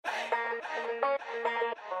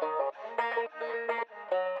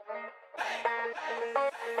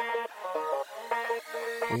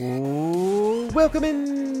Welcome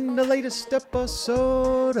in the latest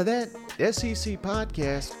episode of that SEC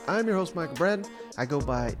podcast. I'm your host, Michael Bratton. I go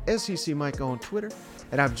by SEC Mike on Twitter,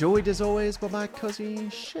 and I'm joined as always by my cousin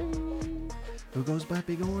Shane, who goes by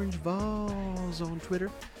Big Orange Vols on Twitter.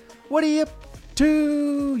 What are you up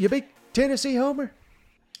to, you big Tennessee homer?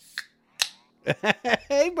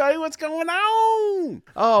 Hey, buddy, what's going on?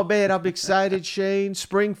 Oh, man, I'm excited, Shane.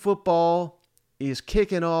 Spring football is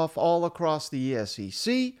kicking off all across the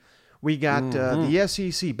SEC. We got the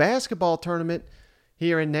SEC basketball tournament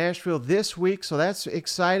here in Nashville this week, so that's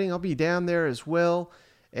exciting. I'll be down there as well.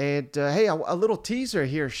 And, hey, a little teaser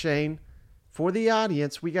here, Shane, for the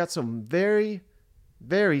audience. We got some very,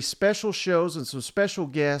 very special shows and some special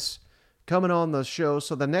guests coming on the show.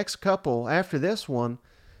 So the next couple after this one,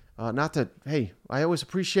 hey, I always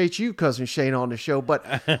appreciate you, Cousin Shane, on the show, but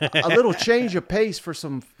a little change of pace for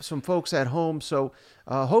some folks at home. So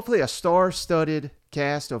hopefully a star-studded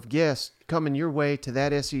cast of guests coming your way to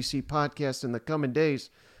that SEC podcast in the coming days.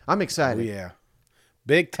 I'm excited. Oh, yeah.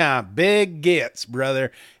 Big time. Big gets,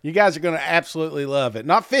 brother. You guys are going to absolutely love it.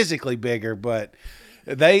 Not physically bigger, but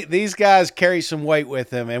these guys carry some weight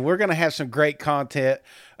with them, and we're going to have some great content.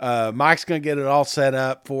 Mike's going to get it all set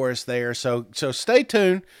up for us there. So stay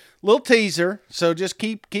tuned. Little teaser. So just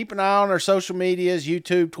keep an eye on our social medias,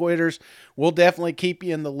 YouTube, Twitters. We'll definitely keep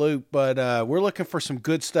you in the loop, but we're looking for some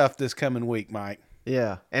good stuff this coming week, Mike.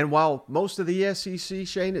 Yeah, and while most of the SEC,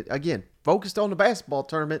 Shane, again, focused on the basketball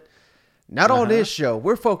tournament, not on this show.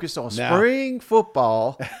 We're focused on spring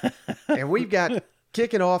football, and we've got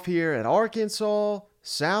kicking off here at Arkansas,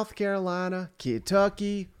 South Carolina,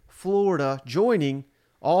 Kentucky, Florida, joining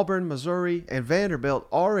Auburn, Missouri, and Vanderbilt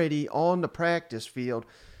already on the practice field.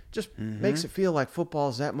 Just makes it feel like football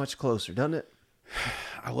is that much closer, doesn't it?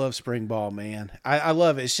 I love spring ball, man. I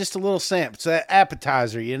love it. It's just a little sample. It's an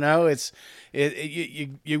appetizer, you know.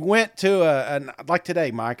 You went to like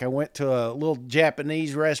today, Mike. I went to a little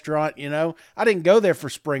Japanese restaurant. You know, I didn't go there for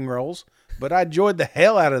spring rolls, but I enjoyed the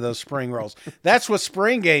hell out of those spring rolls. That's what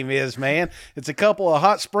spring game is, man. It's a couple of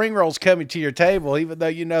hot spring rolls coming to your table, even though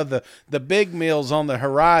you know the big meal's on the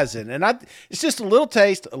horizon. And it's just a little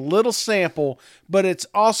taste, a little sample, but it's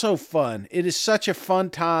also fun. It is such a fun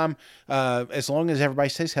time, as long as everybody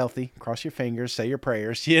stays healthy. Cross your fingers, say your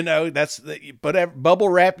prayers. You know, bubble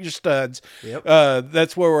wrap your studs. Yep.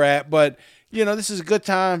 That's where we're at. But you know, this is a good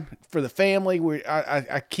time for the family.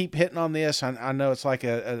 I keep hitting on this. I know it's like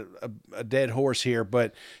a dead horse here,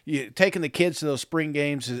 but taking the kids to those spring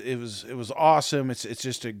games, it was awesome. It's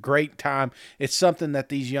just a great time. It's something that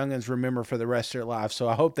these youngins remember for the rest of their lives. So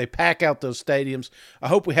I hope they pack out those stadiums. I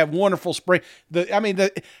hope we have wonderful spring.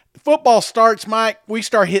 The football starts, Mike. We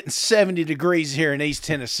start hitting 70 degrees here in East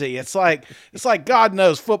Tennessee. It's like God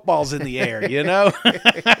knows football's in the air, you know?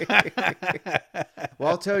 Well,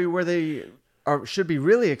 I'll tell you where they should be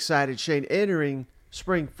really excited, Shane, entering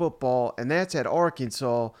spring football, and that's at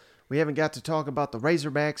Arkansas. We haven't got to talk about the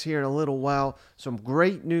Razorbacks here in a little while. Some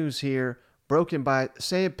great news here, broken by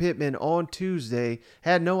Sam Pittman on Tuesday.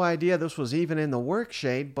 Had no idea this was even in the works,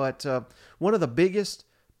 Shane, but one of the biggest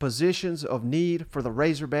positions of need for the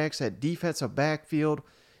Razorbacks at defensive backfield.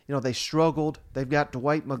 You know, they struggled. They've got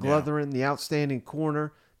Dwight McGlothern, the outstanding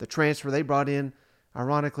corner, the transfer they brought in,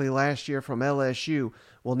 ironically, last year from LSU.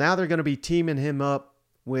 Well, now they're going to be teaming him up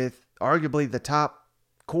with arguably the top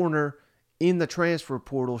corner in the transfer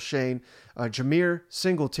portal, Shane, Jameer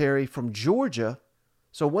Singletary from Georgia.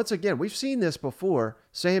 So once again, we've seen this before.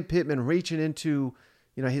 Sam Pittman reaching into,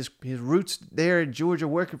 you know, his roots there in Georgia,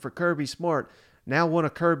 working for Kirby Smart. Now one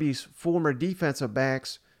of Kirby's former defensive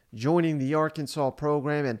backs joining the Arkansas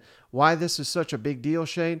program. And why this is such a big deal,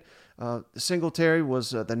 Shane, Singletary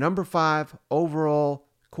was the number 5 overall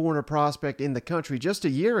corner prospect in the country just a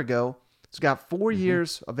year ago. He's got 4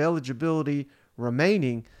 years of eligibility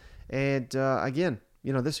remaining. And again,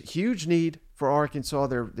 you know, this huge need for Arkansas.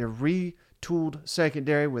 They're retooled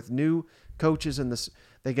secondary with new coaches in this.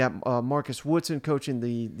 They got Marcus Woodson coaching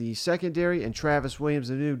the secondary and Travis Williams,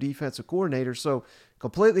 the new defensive coordinator. So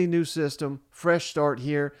completely new system, fresh start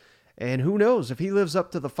here. And who knows, if he lives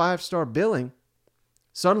up to the 5-star billing,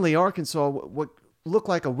 suddenly Arkansas, what looked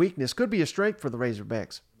like a weakness, could be a strength for the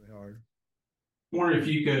Razorbacks. Wondering if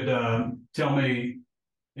you could tell me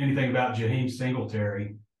anything about Jaheim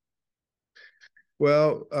Singletary.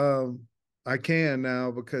 Well, I can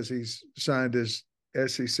now because he's signed his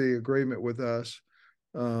SEC agreement with us.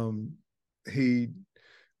 He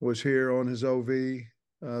was here on his OV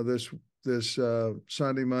this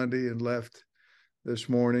Sunday, Monday, and left this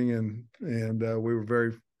morning, and we were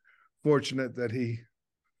very fortunate that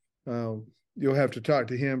you'll have to talk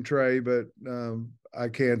to him, Trey, but I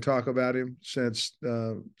can talk about him since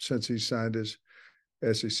he signed his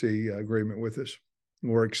SEC agreement with us.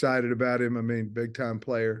 We're excited about him. I mean, big time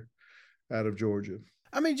player out of Georgia.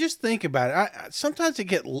 I mean, just think about it. Sometimes it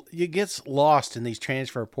gets lost in these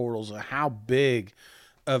transfer portals of how big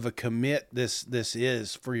of a commit this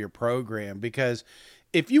is for your program. Because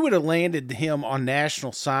if you would have landed him on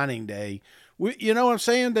National Signing Day, you know what I'm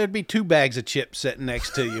saying? There'd be 2 bags of chips sitting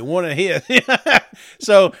next to you, one of his.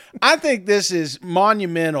 So I think this is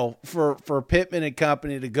monumental for Pittman and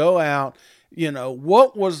company to go out. You know,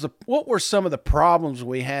 what were some of the problems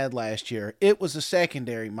we had last year? It was the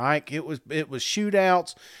secondary, Mike. It was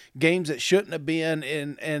shootouts, games that shouldn't have been,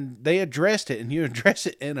 and they addressed it, and you address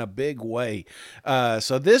it in a big way.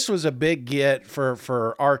 So this was a big get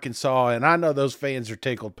for Arkansas, and I know those fans are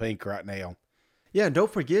tickled pink right now. Yeah, and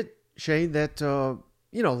don't forget, Shane, that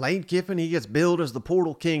Lane Kiffin, he gets billed as the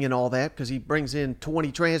portal king and all that because he brings in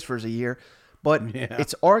 20 transfers a year. But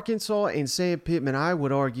It's Arkansas and Sam Pittman, I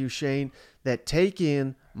would argue, Shane, that take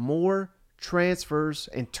in more transfers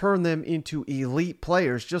and turn them into elite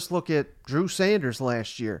players. Just look at Drew Sanders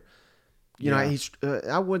last year.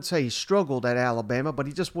 I wouldn't say he struggled at Alabama, but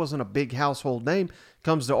he just wasn't a big household name.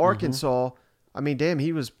 Comes to Arkansas, I mean, damn,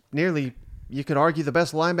 he was nearly, you could argue, the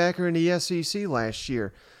best linebacker in the SEC last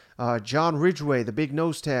year. John Ridgeway, the big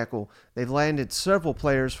nose tackle. They've landed several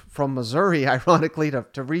players from Missouri, ironically,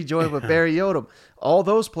 to rejoin with Barry Odom. All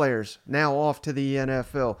those players now off to the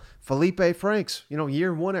NFL. Felipe Franks,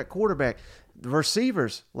 year 1 at quarterback. The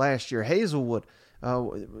receivers last year, Hazelwood,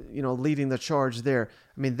 leading the charge there.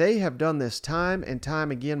 I mean, they have done this time and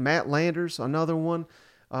time again. Matt Landers, another one.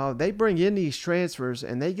 They bring in these transfers,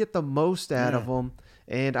 and they get the most out of them.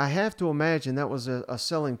 And I have to imagine that was a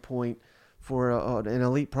selling point for an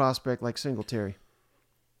elite prospect like Singletary.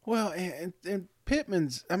 Well, and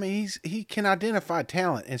Pittman's, I mean, he can identify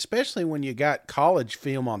talent, especially when you got college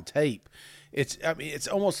film on tape. It's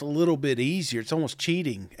almost a little bit easier. It's almost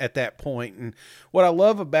cheating at that point. And what I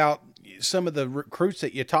love about some of the recruits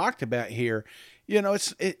that you talked about here,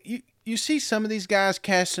 you see some of these guys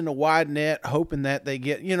casting a wide net, hoping that they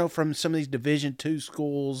get, from some of these Division II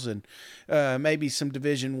schools and maybe some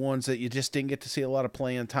Division I's that you just didn't get to see a lot of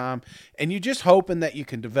playing time, and you're just hoping that you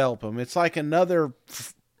can develop them. It's like another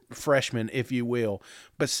freshman, if you will.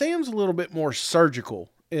 But Sam's a little bit more surgical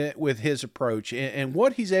with his approach and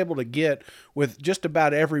what he's able to get with just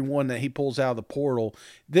about everyone that he pulls out of the portal.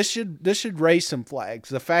 This should raise some flags.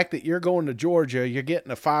 The fact that you're going to Georgia, you're getting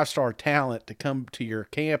a 5-star talent to come to your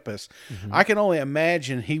campus. I can only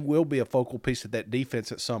imagine he will be a focal piece of that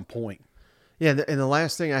defense at some point. Yeah, and the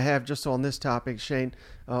last thing I have just on this topic, Shane,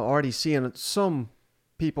 already seeing some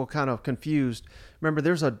people kind of confused. Remember,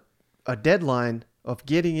 there's a deadline of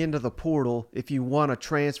getting into the portal if you want to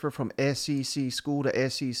transfer from SEC school to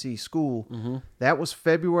SEC school. That was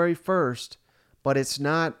February 1st, but it's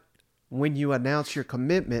not when you announce your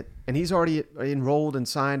commitment. And he's already enrolled and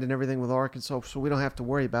signed and everything with Arkansas, so we don't have to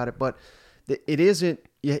worry about it. But it isn't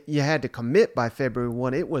you had to commit by February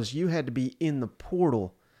 1. It was you had to be in the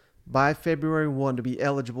portal by February 1 to be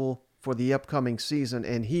eligible for the upcoming season,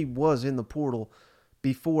 and he was in the portal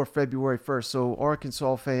before February 1st. So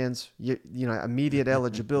Arkansas fans, immediate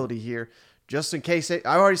eligibility here. Just in case, I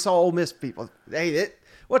already saw Ole Miss people. Hey,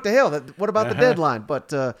 what the hell? What about the deadline?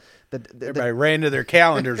 But everybody ran to their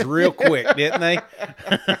calendars real quick, didn't they?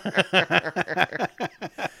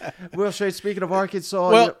 Well, Shane, speaking of Arkansas.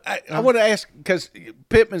 Well, I want to ask, because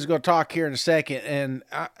Pittman's going to talk here in a second, and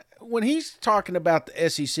when he's talking about the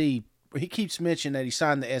SEC, he keeps mentioning that he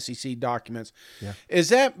signed the SEC documents. Yeah. Is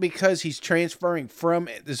that because he's transferring from?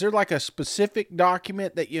 Is there like a specific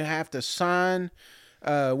document that you have to sign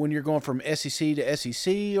when you're going from SEC to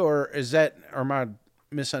SEC, or am I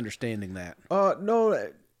misunderstanding that? No,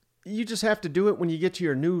 you just have to do it when you get to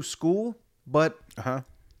your new school, but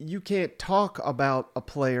you can't talk about a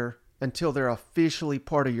player until they're officially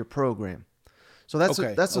part of your program. So that's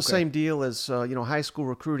the same deal as high school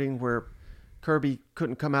recruiting, where Kirby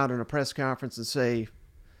couldn't come out in a press conference and say,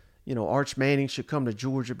 Arch Manning should come to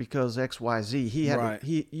Georgia because XYZ.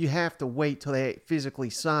 You have to wait till they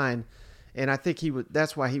physically sign, and I think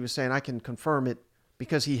that's why he was saying I can confirm it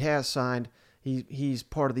because he has signed. He's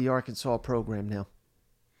part of the Arkansas program now.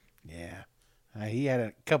 Yeah, he had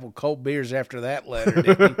a couple cold beers after that letter,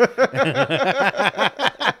 didn't he?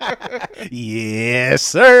 Yes,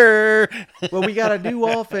 sir. Well, we got a new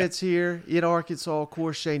offense here in Arkansas, of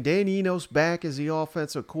course, Shane. Dan Enos back as the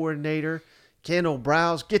offensive coordinator. Kendall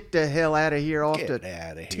Browse, get the hell out of here off to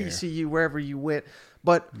TCU, wherever you went.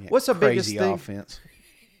 But what's the biggest thing? Offense.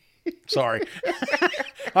 Sorry.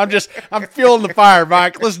 I'm fueling the fire,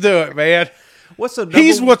 Mike. Let's do it, man.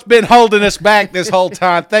 He's what's been holding us back this whole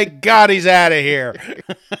time. Thank God he's out of here.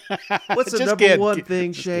 What's the number one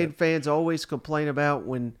thing Shane fans always complain about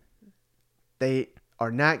when they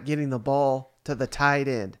are not getting the ball to the tight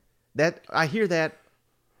end? That I hear that.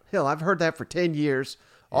 Hell, I've heard that for 10 years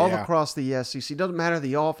all across the SEC. Doesn't matter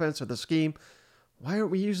the offense or the scheme. Why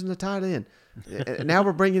aren't we using the tight end? Now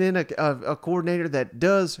we're bringing in a coordinator that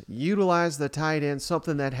does utilize the tight end,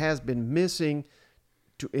 something that has been missing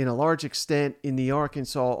in a large extent in the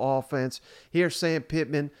Arkansas offense. Here's Sam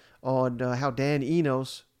Pittman on how Dan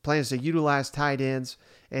Enos plans to utilize tight ends.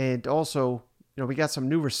 And also, we got some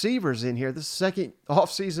new receivers in here. This is the second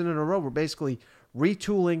offseason in a row. We're basically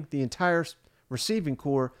retooling the entire receiving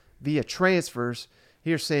core via transfers.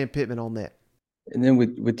 Here's Sam Pittman on that. And then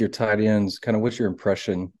with your tight ends, kind of what's your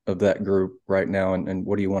impression of that group right now, and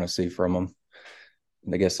what do you want to see from them,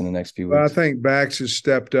 I guess, in the next few weeks? Well, I think Bax has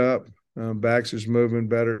stepped up. Bax is moving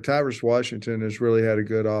better. Tyrus Washington has really had a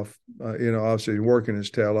good obviously working his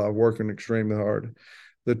tail off, working extremely hard.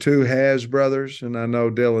 The two Has brothers, and I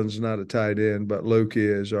know Dylan's not a tight end, but Luke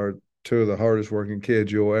are two of the hardest working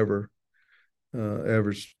kids you'll ever see.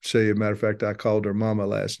 As a matter of fact, I called their mama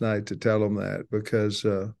last night to tell them that because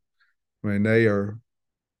they are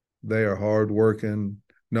hard working,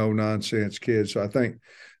 no nonsense kids. So I think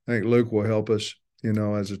Luke will help us.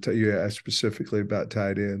 You asked specifically about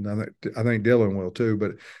tight end. I think Dylan will too,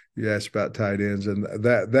 but you asked about tight ends, and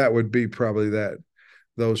that would be probably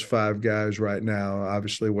those five guys right now.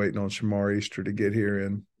 Obviously, waiting on Shamar Easter to get here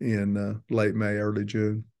in late May, early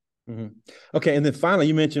June. Mm-hmm. Okay, and then finally,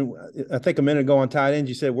 you mentioned, I think a minute ago on tight ends,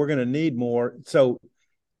 you said we're going to need more. So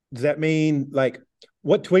does that mean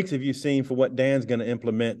what tweaks have you seen for what Dan's going to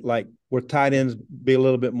implement? Where tight ends be a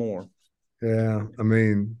little bit more? Yeah, I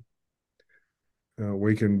mean.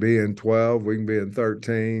 We can be in 12, we can be in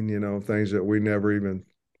 13, things that we never even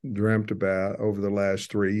dreamt about over the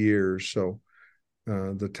last 3 years. So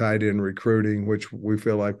the tight end recruiting, which we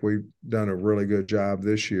feel like we've done a really good job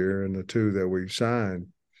this year, and the two that we've signed.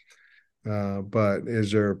 But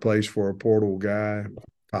is there a place for a portal guy?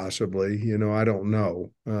 Possibly. I don't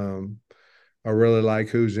know. I really like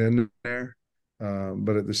who's in there.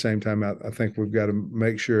 But at the same time, I think we've got to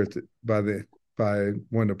make sure that by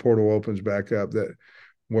when the portal opens back up that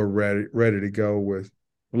we're ready to go with.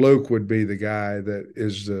 Luke would be the guy that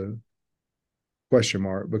is the question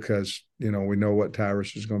mark because, we know what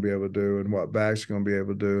Tyrus is going to be able to do and what Bax is going to be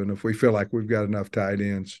able to do. And if we feel like we've got enough tight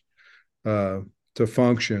ends to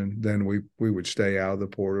function, then we would stay out of the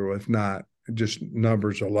portal. If not, just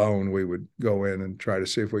numbers alone, we would go in and try to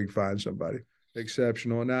see if we can find somebody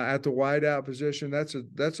exceptional. Now at the wideout position, that's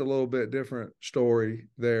a little bit different story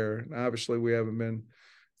there. Obviously, we haven't been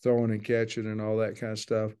throwing and catching and all that kind of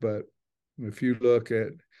stuff. But if you look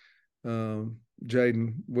at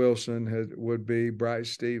Jaden Wilson, would be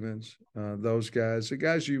Bryce Stevens, those guys, the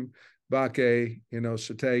guys Bakke,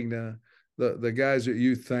 Sategna, the guys that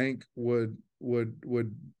you think would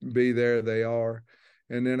be there, they are.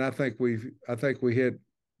 And then I think we hit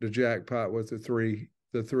the jackpot with the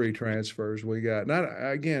three transfers we got. Not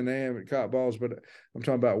again, they haven't caught balls, but I'm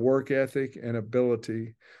talking about work ethic and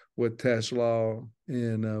ability with Teslaw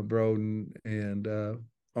and Broden and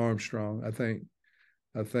Armstrong. I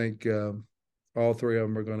think all three of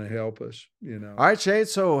them are going to help us. All right, Shane.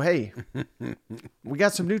 So hey, we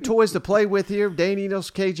got some new toys to play with here. Dan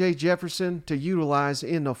Enos, KJ Jefferson to utilize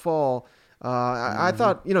in the fall. I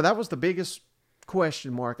thought that was the biggest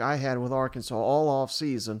question mark I had with Arkansas all off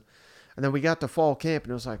season. And then we got to fall camp,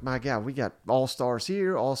 and it was like, my God, we got all-stars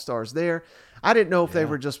here, all-stars there. I didn't know if they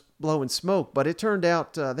were just blowing smoke, but it turned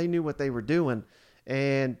out they knew what they were doing.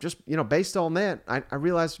 And just, based on that, I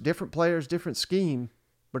realized different players, different scheme.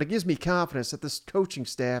 But it gives me confidence that this coaching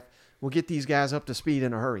staff will get these guys up to speed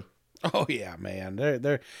in a hurry. Oh yeah, man.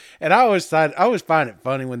 They're and I always find it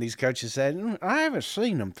funny when these coaches say, I haven't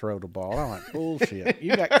seen them throw the ball. I'm like, bullshit.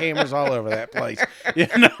 You got cameras all over that place. You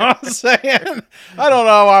know what I'm saying? I don't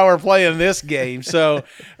know why we're playing this game. So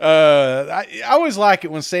I always like it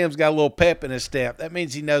when Sam's got a little pep in his step. That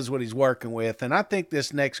means he knows what he's working with. And I think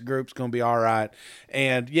this next group's gonna be all right.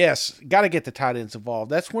 And yes, got to get the tight ends involved.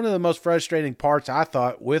 That's one of the most frustrating parts I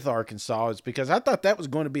thought with Arkansas, is because I thought that was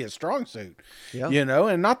going to be a strong suit. Yeah.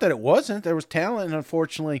 And not that it wasn't. There was talent, and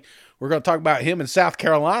unfortunately, we're going to talk about him in South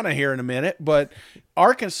Carolina here in a minute. But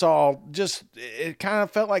Arkansas it kind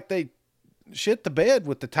of felt like they shit the bed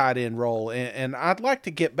with the tight end role. And I'd like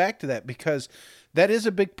to get back to that because that is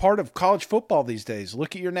a big part of college football these days.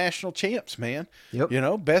 Look at your national champs, man. Yep.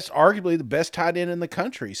 Arguably the best tight end in the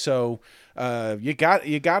country. So you got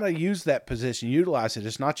to use that position, utilize it.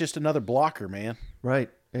 It's not just another blocker, man. Right.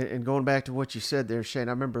 And going back to what you said there, Shane,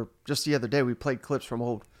 I remember just the other day we played clips from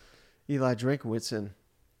old Eli Drinkowitz, and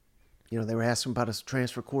they were asking about his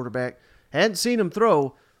transfer quarterback. Hadn't seen him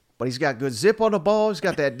throw, but he's got good zip on the ball. He's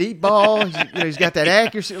got that deep ball. He's got that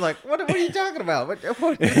accuracy. Like, what are you talking about? What?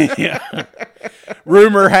 Yeah.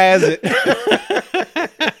 Rumor has it.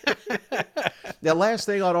 Now, last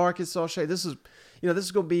thing on Arkansas, Shane, this is going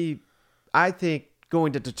to be, I think,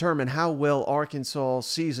 going to determine how well Arkansas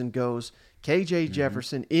season goes. KJ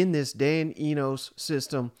Jefferson in this Dan Enos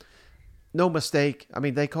system. No mistake. I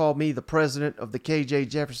mean, they call me the president of the KJ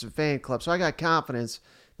Jefferson fan club, so I got confidence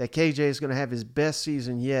that KJ is going to have his best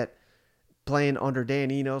season yet playing under Dan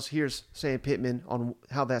Enos. Here's Sam Pittman on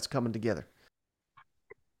how that's coming together.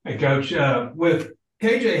 Hey, Coach, with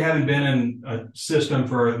KJ having been in a system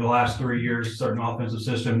for the last 3 years, a certain offensive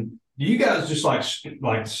system, do you guys just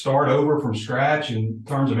like start over from scratch in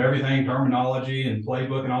terms of everything, terminology and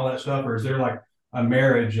playbook and all that stuff? Or is there like a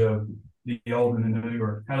marriage of the old and the new,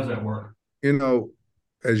 or how does that work?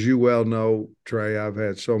 As you well know, Trey, I've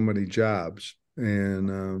had so many jobs.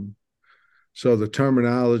 And so the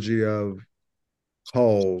terminology of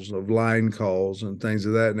calls, of line calls and things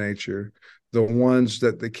of that nature, the ones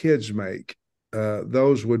that the kids make,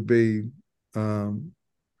 those would be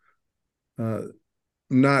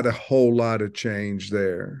not a whole lot of change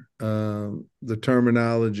there. The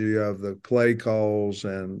terminology of the play calls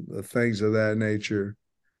and the things of that nature,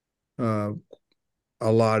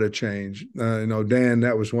 a lot of change. Dan,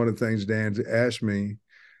 that was one of the things Dan asked me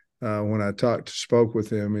when I spoke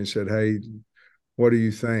with him. He said, "Hey, what do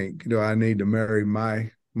you think? Do I need to marry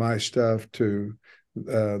my stuff to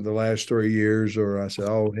the last 3 years?" Or I said,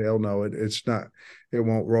 "Oh, hell no, it's not. It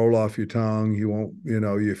won't roll off your tongue. You won't,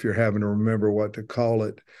 if you're having to remember what to call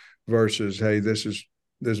it versus, hey, this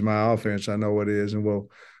is my offense. I know what it is." And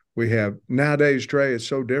we have nowadays, Trey, it's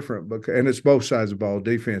so different, and it's both sides of the ball,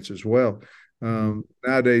 defense as well.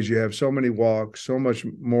 Nowadays you have so many walks, so much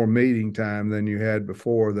more meeting time than you had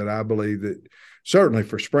before, that I believe that certainly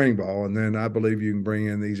for spring ball. And then I believe you can bring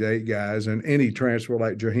in these 8 guys and any transfer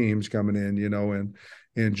like Jaheim's coming in,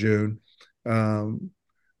 in June.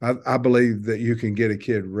 I believe that you can get a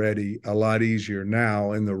kid ready a lot easier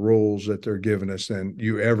now in the rules that they're giving us than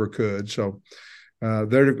you ever could. So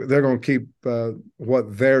they're going to keep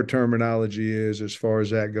what their terminology is as far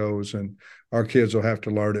as that goes, and our kids will have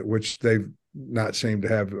to learn it, which they've not seemed to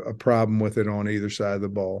have a problem with it on either side of the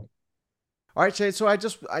ball. All right, Shane, so I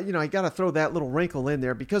got to throw that little wrinkle in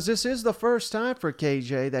there because this is the first time for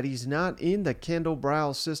KJ that he's not in the Kendall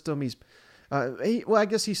Briles system. He's I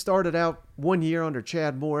guess he started out 1 year under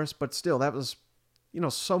Chad Morris, but still that was,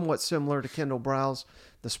 somewhat similar to Kendall Briles,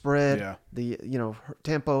 the spread, the,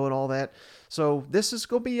 tempo and all that. So this is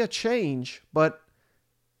going to be a change, but,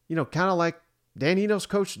 kind of like Dan Enos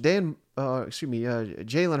coached Jalen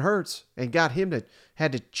Hurts and got him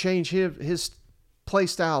had to change his play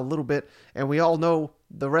style a little bit. And we all know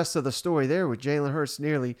the rest of the story there with Jalen Hurts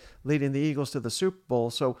nearly leading the Eagles to the Super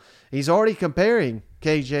Bowl. So he's already comparing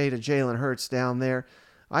KJ to Jalen Hurts down there.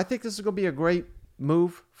 I think this is going to be a great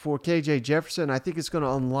move for KJ Jefferson. I think it's going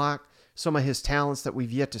to unlock some of his talents that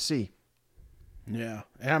we've yet to see. Yeah.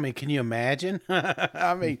 I mean, can you imagine?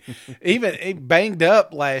 I mean, even he banged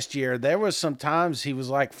up last year. There was some times he was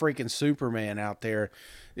like freaking Superman out there.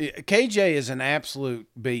 KJ is an absolute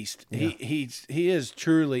beast. Yeah. He is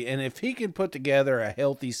truly, and if he can put together a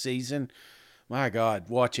healthy season, my God,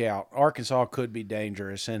 watch out. Arkansas could be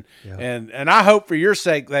dangerous. And I hope for your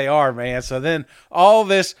sake they are, man. So then all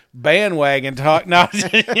this bandwagon talk, no,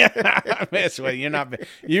 I mess with you.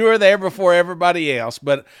 You were there before everybody else,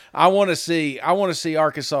 but I want to see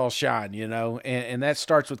Arkansas shine, and that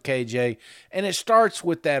starts with KJ, and it starts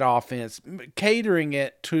with that offense, catering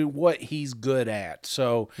it to what he's good at.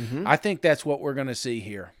 So I think that's what we're going to see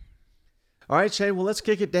here. All right, Shane, well, let's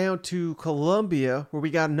kick it down to Columbia, where we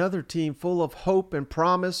got another team full of hope and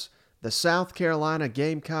promise. The South Carolina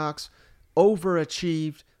Gamecocks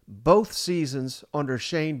overachieved both seasons under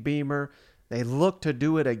Shane Beamer. They look to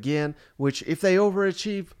do it again, which if they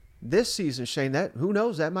overachieve this season, Shane, that who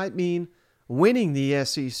knows, that might mean winning the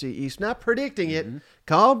SEC East. Not predicting it.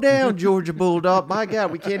 Calm down, Georgia Bulldog. My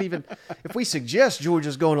God, we can't even, if we suggest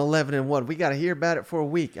Georgia's going 11-1, we got to hear about it for a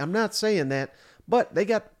week. I'm not saying that. But they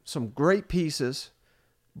got some great pieces.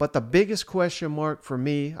 But the biggest question mark for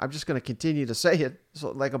me, I'm just going to continue to say it,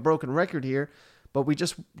 so like a broken record here, but we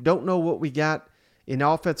just don't know what we got in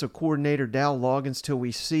offensive coordinator Dow Loggins till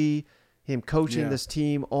we see him coaching this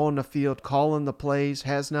team on the field, calling the plays.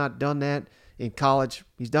 Has not done that in college.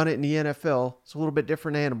 He's done it in the NFL. It's a little bit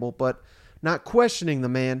different animal, but not questioning the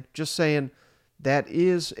man, just saying that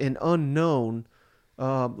is an unknown.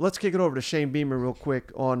 Let's kick it over to Shane Beamer real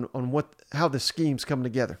quick on how the schemes come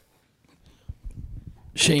together.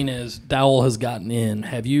 Shane, as Dowell has gotten in,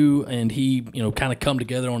 have you and he, kind of come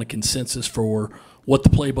together on a consensus for what the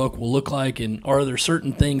playbook will look like? And are there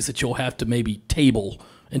certain things that you'll have to maybe table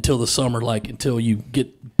until the summer, like until you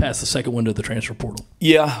get past the second window of the transfer portal?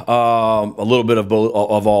 Yeah, a little bit of both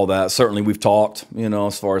of all that. Certainly we've talked,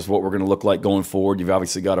 as far as what we're going to look like going forward. You've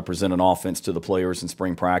obviously got to present an offense to the players in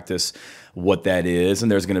spring practice, what that is.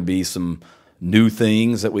 And there's going to be some new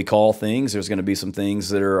things that we call things. There's going to be some things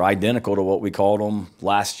that are identical to what we called them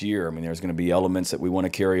last year. I mean, there's going to be elements that we want to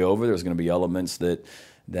carry over. There's going to be elements that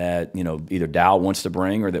either Dow wants to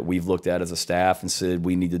bring or that we've looked at as a staff and said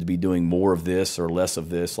we needed to be doing more of this or less of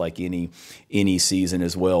this, like any season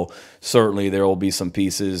as well. Certainly there will be some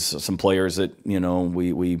pieces, some players that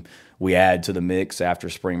we add to the mix after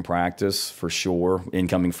spring practice for sure.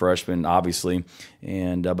 Incoming freshmen, obviously,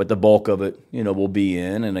 and but the bulk of it, will be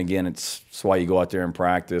in. And again, it's why you go out there and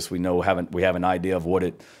practice. We have an idea of what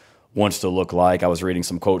it wants to look like. I was reading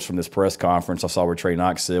some quotes from this press conference. I saw where Trey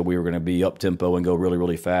Knox said we were going to be up tempo and go really,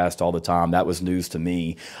 really fast all the time. That was news to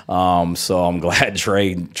me. So I'm glad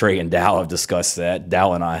Trey and Dow have discussed that.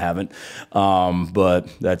 Dow and I haven't. But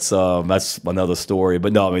that's another story.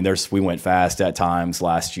 But no, I mean, we went fast at times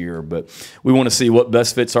last year, but we want to see what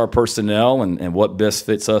best fits our personnel and what best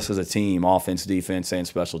fits us as a team, offense, defense, and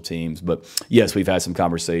special teams. But yes, we've had some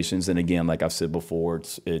conversations. And again, like I've said before,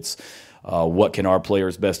 it's what can our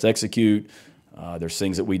players best execute? There's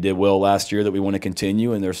things that we did well last year that we want to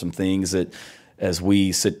continue, and there's some things that as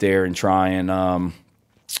we sit there and try and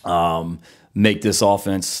make this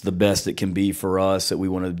offense the best it can be for us that we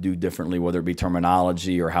want to do differently, whether it be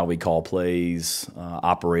terminology or how we call plays,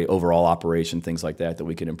 overall operation, things like that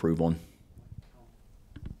we can improve on.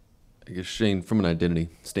 I guess, Shane, from an identity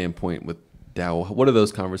standpoint with Dow, what do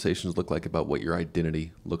those conversations look like about what your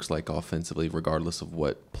identity looks like offensively, regardless of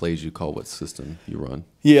what plays you call, what system you run?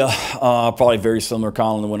 Yeah, probably very similar,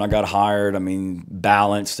 Colin, to when I got hired. I mean,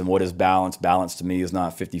 balanced, and what is balance? Balance to me is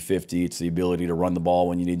not 50-50. It's the ability to run the ball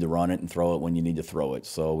when you need to run it and throw it when you need to throw it.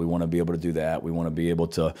 So we want to be able to do that. We want to be able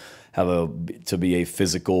to be a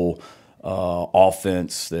physical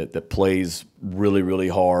offense that plays really, really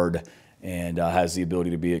hard and has the ability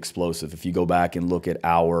to be explosive. If you go back and look at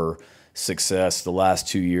our success the last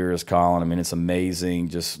 2 years, Colin, I mean, it's amazing.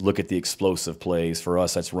 Just look at the explosive plays. For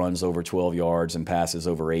us, that's runs over 12 yards and passes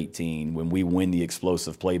over 18. When we win the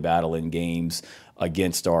explosive play battle in games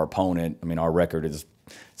against our opponent, I mean, our record it's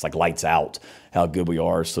like lights out how good we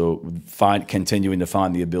are. So continuing to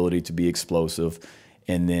find the ability to be explosive,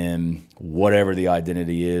 and then whatever the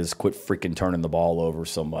identity is, quit freaking turning the ball over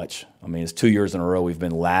so much. I mean, it's 2 years in a row we've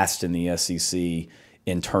been last in the SEC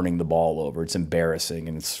in turning the ball over. It's embarrassing.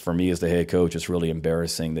 And for me as the head coach, it's really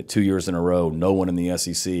embarrassing that 2 years in a row, no one in the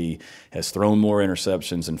SEC has thrown more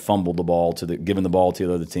interceptions and fumbled the ball given the ball to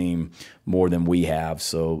the other team more than we have.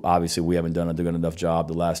 So obviously we haven't done a good enough job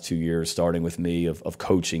the last 2 years, starting with me, of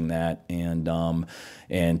coaching that. And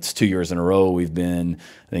 2 years in a row, we've been,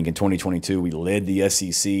 I think in 2022, we led the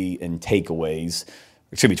SEC in takeaways.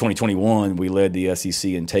 2021, we led the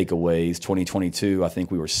SEC in takeaways. 2022, I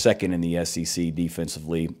think we were second in the SEC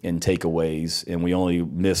defensively in takeaways, and we only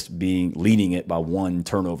missed leading it by one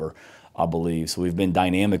turnover, I believe. So we've been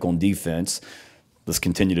dynamic on defense. Let's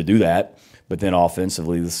continue to do that. But then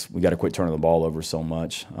offensively, we got to quit turning the ball over so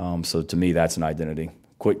much. So to me, that's an identity.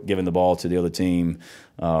 Quit giving the ball to the other team.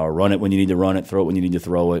 Run it when you need to run it. Throw it when you need to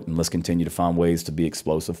throw it. And let's continue to find ways to be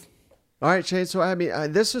explosive. All right, Shane. So, I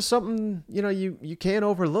mean, this is something, you can't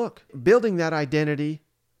overlook. Building that identity,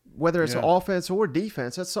 whether it's offense or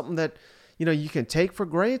defense, that's something that, you can take for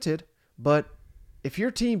granted. But if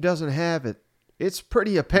your team doesn't have it, it's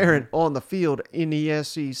pretty apparent on the field in the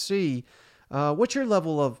SEC. What's your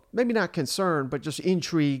level of, maybe not concern, but just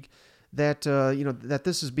intrigue that, that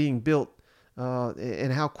this is being built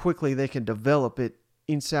and how quickly they can develop it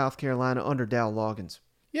in South Carolina under Dow Loggins?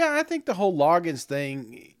 Yeah, I think the whole Loggins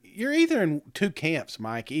thing, you're either in two camps,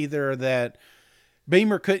 Mike. Either that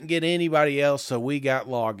Beamer couldn't get anybody else, so we got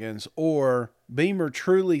Loggins, or Beamer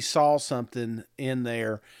truly saw something in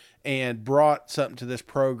there and brought something to this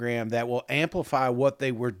program that will amplify what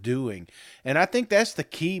they were doing. And I think that's the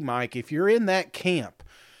key, Mike. If you're in that camp,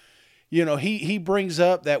 he brings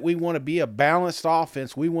up that we want to be a balanced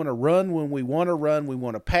offense. We want to run when we want to run. We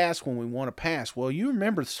want to pass when we want to pass. Well, you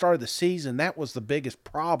remember the start of the season, that was the biggest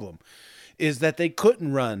problem, is that they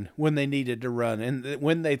couldn't run when they needed to run, and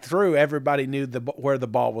when they threw, everybody knew where the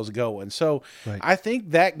ball was going. So I think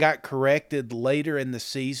that got corrected later in the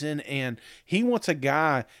season, and he wants a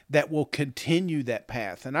guy that will continue that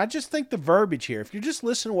path. And I just think the verbiage here, if you just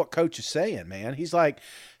listen to what Coach is saying, man, he's like,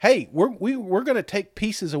 hey, we're going to take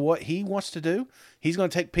pieces of what he wants to do. He's going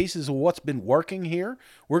to take pieces of what's been working here.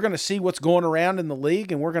 We're going to see what's going around in the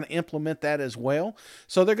league, and we're going to implement that as well.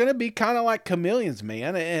 So they're going to be kind of like chameleons,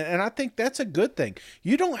 man. And I think that's a good thing.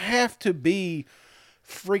 You don't have to be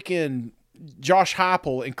freaking Josh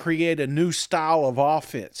Heupel and create a new style of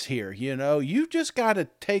offense here. You just got to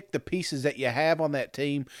take the pieces that you have on that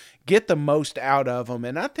team, get the most out of them.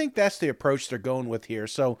 And I think that's the approach they're going with here.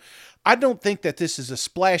 So I don't think that this is a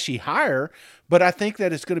splashy hire, but I think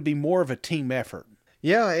that it's going to be more of a team effort.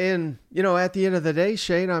 Yeah, and, at the end of the day,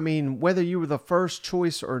 Shane, I mean, whether you were the first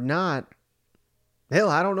choice or not, hell,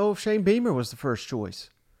 I don't know if Shane Beamer was the first choice.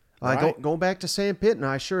 Right. Going back to Sam Pittman,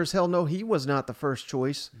 I sure as hell know he was not the first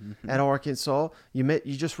choice at Arkansas. You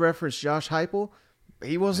just referenced Josh Heupel.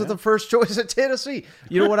 He wasn't the first choice at Tennessee.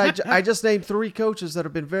 You know what? I just named 3 coaches that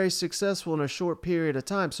have been very successful in a short period of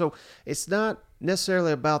time. So it's not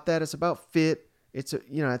necessarily about that. It's about fit.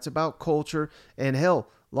 It's about culture. And hell,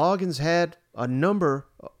 Loggins had a number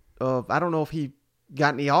of, I don't know if he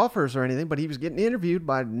got any offers or anything, but he was getting interviewed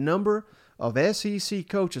by a number of SEC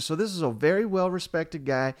coaches. So this is a very well-respected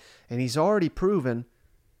guy, and he's already proven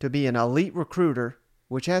to be an elite recruiter,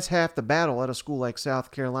 which has half the battle at a school like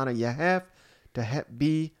South Carolina. You have to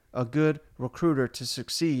be a good recruiter to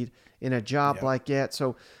succeed in a job like that.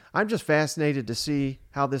 So I'm just fascinated to see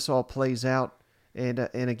how this all plays out. And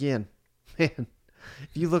again, man,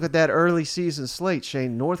 if you look at that early season slate,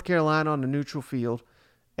 Shane, North Carolina on the neutral field,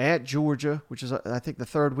 at Georgia, which is, I think, the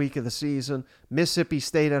 3rd week of the season, Mississippi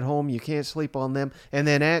State at home, you can't sleep on them, and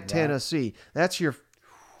then at Tennessee. That's your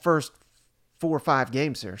first 4 or 5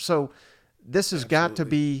 games there. So this has got to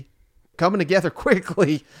be coming together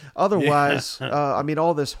quickly. Otherwise,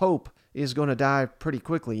 all this hope is going to die pretty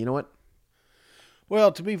quickly. You know what?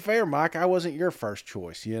 Well, to be fair, Mike, I wasn't your first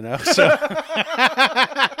choice, So.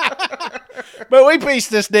 But we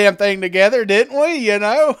pieced this damn thing together, didn't we?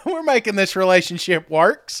 We're making this relationship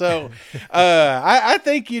work. So I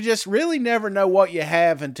think you just really never know what you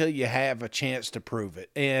have until you have a chance to prove it.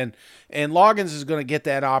 And Loggins is going to get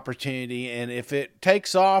that opportunity. And if it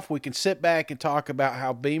takes off, we can sit back and talk about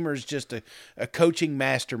how Beamer's just a coaching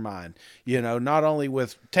mastermind, not only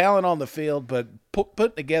with talent on the field, but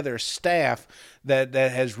putting together a staff that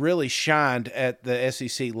has really shined at the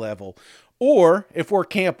SEC level. Or if we're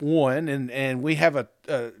Camp 1 and we have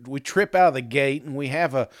we trip out of the gate and we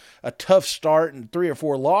have a tough start and 3 or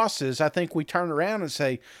 4 losses, I think we turn around and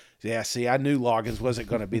say, yeah, see, I knew Loggins wasn't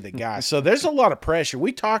going to be the guy. So there's a lot of pressure.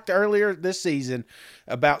 We talked earlier this season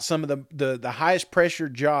about some of the highest pressure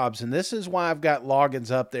jobs, and this is why I've got Loggins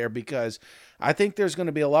up there, because I think there's going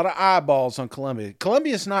to be a lot of eyeballs on Columbia.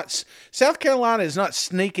 South Carolina is not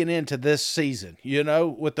sneaking into this season,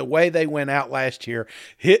 with the way they went out last year,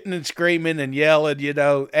 hitting and screaming and yelling,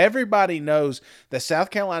 Everybody knows that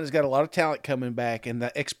South Carolina's got a lot of talent coming back, and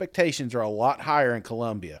the expectations are a lot higher in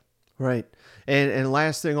Columbia. Right. And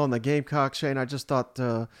last thing on the Gamecock, Shane, I just thought,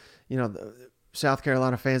 the South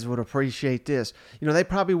Carolina fans would appreciate this. They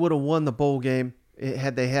probably would have won the bowl game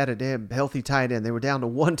had they had a damn healthy tight end. They were down to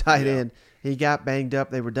 1 tight end. He got banged up.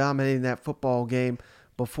 They were dominating that football game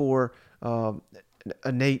before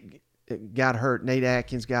Nate got hurt. Nate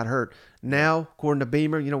Atkins got hurt. Now, according to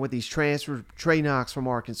Beamer, with these transfers, Trey Knox from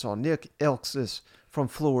Arkansas, Nick Elksis from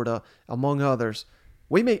Florida, among others,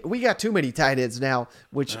 we got too many tight ends now,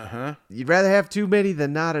 which you'd rather have too many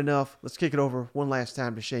than not enough. Let's kick it over one last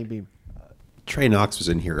time to Shane Beamer. Trey Knox was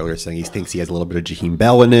in here earlier saying he thinks he has a little bit of Jaheim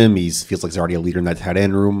Bell in him. He feels like he's already a leader in that tight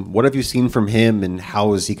end room. What have you seen from him, and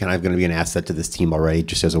how is he kind of going to be an asset to this team already,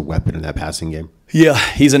 just as a weapon in that passing game? Yeah,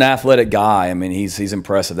 he's an athletic guy. I mean, he's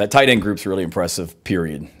impressive. That tight end group's really impressive,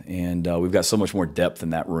 period. And we've got so much more depth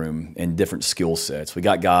in that room and different skill sets. We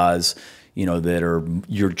got guys, that are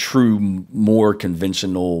your true, more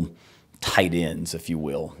conventional tight ends, if you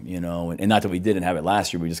will, and not that we didn't have it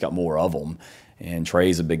last year, we just got more of them. And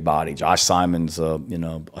Trey's a big body. Josh Simon's a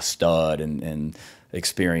stud and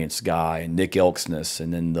experienced guy, and Nick Elksness,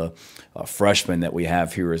 and then the freshman that we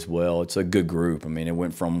have here as well. It's a good group. I mean, it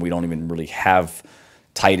went from we don't even really have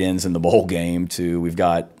tight ends in the bowl game to we've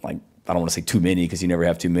got, I don't want to say too many because you never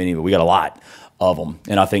have too many, but we got a lot of them.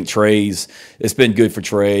 And I think it's been good for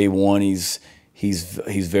Trey. One, he's He's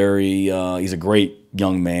a great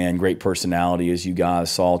young man, great personality, as you guys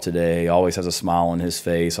saw today. Always has a smile on his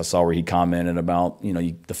face. I saw where he commented about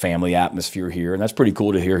the family atmosphere here, and that's pretty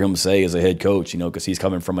cool to hear him say as a head coach. Because he's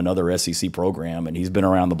coming from another SEC program and he's been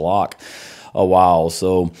around the block a while.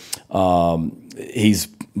 So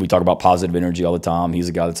we talk about positive energy all the time. He's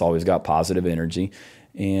a guy that's always got positive energy.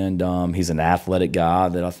 And he's an athletic guy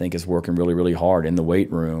that I think is working really, really hard in the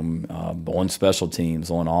weight room, on special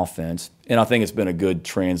teams, on offense. And I think it's been a good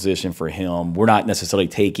transition for him. We're not necessarily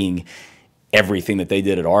taking everything that they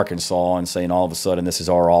did at Arkansas and saying all of a sudden this is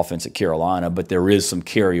our offense at Carolina, but there is some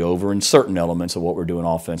carryover in certain elements of what we're doing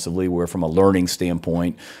offensively, where from a learning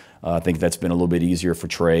standpoint, I think that's been a little bit easier for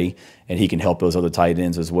Trey, and he can help those other tight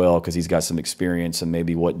ends as well because he's got some experience and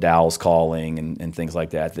maybe what Dowell's calling and things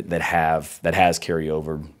like that has carried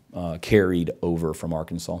over from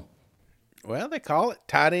Arkansas. Well, they call it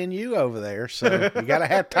tight end U over there, so you got to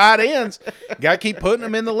have tight ends. You got to keep putting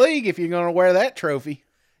them in the league if you're going to wear that trophy.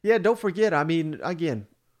 Yeah, don't forget. I mean, again,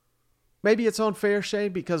 maybe it's unfair,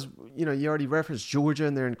 Shane, because you already referenced Georgia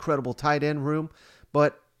and their incredible tight end room,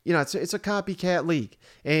 but it's a copycat league.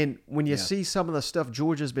 And when you see some of the stuff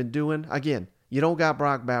Georgia's been doing, again, you don't got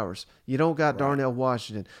Brock Bowers. You don't got Darnell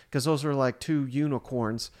Washington because those are like two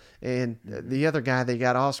unicorns. And the other guy they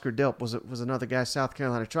got, Oscar Delp, was another guy South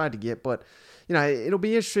Carolina tried to get. But, it'll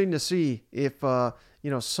be interesting to see if,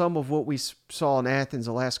 some of what we saw in Athens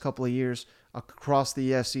the last couple of years across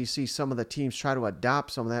the SEC, some of the teams try to adopt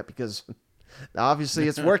some of that because obviously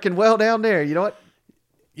it's working well down there. You know what?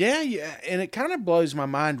 Yeah, and it kind of blows my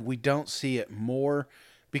mind we don't see it more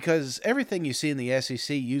because everything you see in the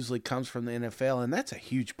SEC usually comes from the NFL, and that's a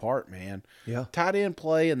huge part, man. Yeah. Tight end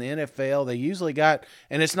play in the NFL, they usually got,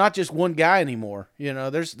 and it's not just one guy anymore.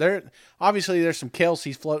 Obviously there's some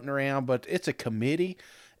Kelce's floating around, but it's a committee,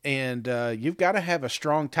 and you've got to have a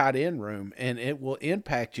strong tight end room, and it will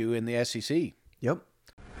impact you in the SEC. Yep.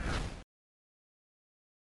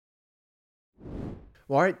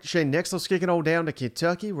 Well, all right, Shane, next let's kick it on down to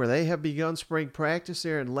Kentucky where they have begun spring practice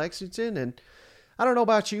there in Lexington. And I don't know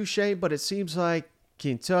about you, Shane, but it seems like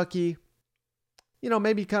Kentucky,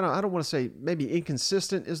 maybe kind of, I don't want to say maybe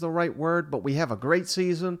inconsistent is the right word, but we have a great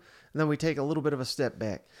season and then we take a little bit of a step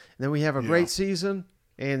back. And then we have a great season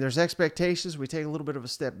and there's expectations. We take a little bit of a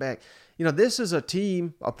step back. This is a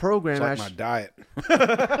team, a program. It's like my diet.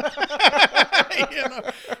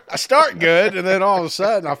 I start good, and then all of a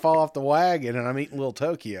sudden I fall off the wagon, and I'm eating Little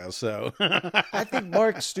Tokyo. So I think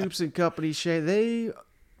Mark Stoops and company, Shane, they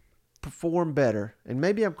perform better. And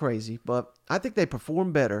maybe I'm crazy, but I think they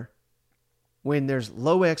perform better when there's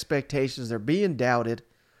low expectations. They're being doubted.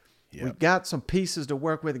 Yep. We've got some pieces to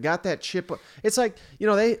work with. Got that chip. It's like,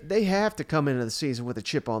 they have to come into the season with a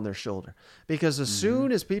chip on their shoulder because as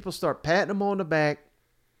soon as people start patting them on the back,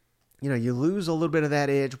 you lose a little bit of that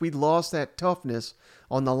edge. We lost that toughness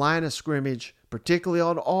on the line of scrimmage, particularly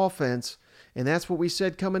on offense, and that's what we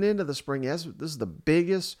said coming into the spring. This is the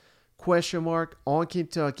biggest question mark on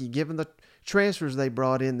Kentucky. Given the transfers they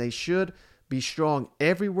brought in, they should be strong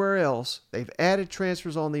everywhere else. They've added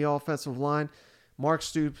transfers on the offensive line. Mark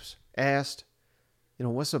Stoops asked,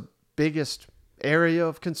 what's the biggest area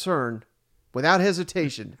of concern? Without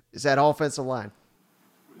hesitation, is that offensive line.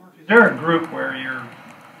 Is there a group where you're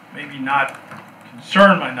maybe not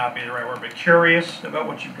concerned, might not be the right word, but curious about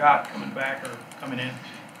what you've got coming back or coming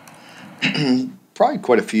in? Probably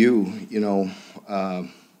quite a few.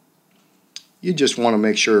 You just want to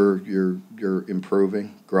make sure you're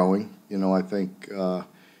improving, growing. I think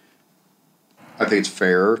it's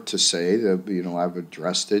fair to say that I've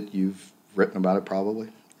addressed it. You've written about it, probably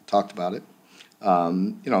talked about it.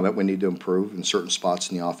 That we need to improve in certain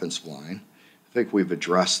spots in the offensive line. I think we've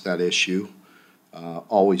addressed that issue.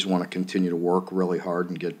 Always want to continue to work really hard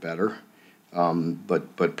and get better,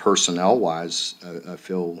 but personnel-wise, I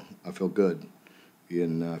feel good,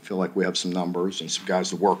 and I feel like we have some numbers and some guys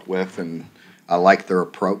to work with, and I like their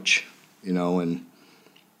approach, and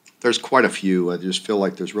there's quite a few. I just feel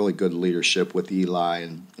like there's really good leadership with Eli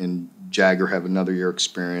and Jagger have another year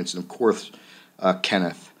experience, and of course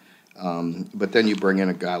Kenneth, but then you bring in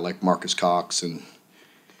a guy like Marcus Cox and.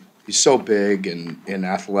 He's so big and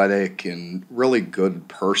athletic and really good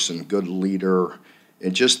person, good leader,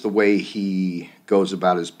 and just the way he goes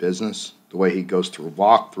about his business, the way he goes through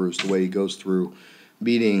walkthroughs, the way he goes through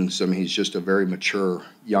meetings. I mean, he's just a very mature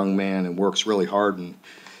young man and works really hard. And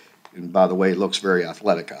by the way, he looks very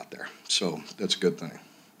athletic out there. So that's a good thing.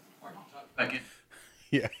 Thank you.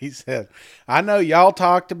 Yeah, he said, I know y'all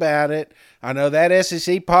talked about it. I know that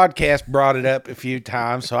SEC podcast brought it up a few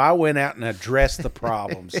times, so I went out and addressed the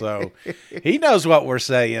problem. So he knows what we're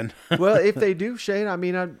saying. Well, if they do, Shane, I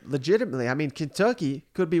mean, legitimately, I mean, Kentucky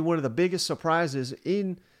could be one of the biggest surprises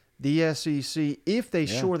in the SEC if they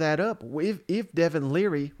shore that up. If Devin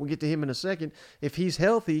Leary, we'll get to him in a second, if he's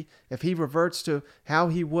healthy, if he reverts to how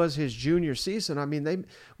he was his junior season, I mean,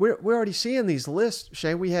 we're already seeing these lists,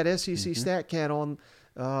 Shane. We had SEC StatCat on,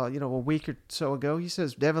 a week or so ago. He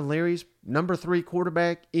says Devin Leary's number 3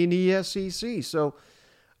 quarterback in the SEC. So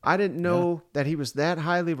I didn't know that he was that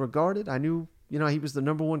highly regarded. I knew, he was the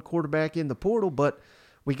number 1 quarterback in the portal, but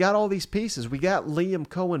we got all these pieces. We got Liam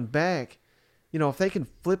Cohen back. If they can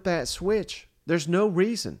flip that switch, there's no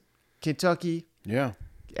reason Kentucky,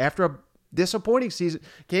 after a disappointing season,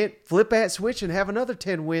 can't flip that switch and have another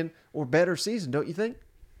 10-win or better season, don't you think?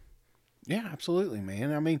 Yeah, absolutely,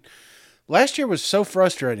 man. I mean, last year was so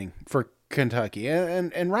frustrating for Kentucky,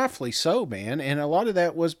 and rightfully so, man. And a lot of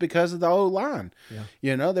that was because of the O-line.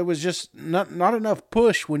 Yeah. There was just not enough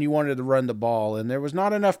push when you wanted to run the ball, and there was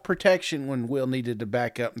not enough protection when Will needed to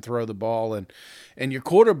back up and throw the ball, and your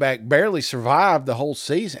quarterback barely survived the whole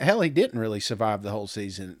season. Hell, he didn't really survive the whole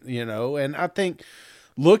season, and I think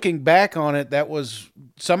looking back on it, that was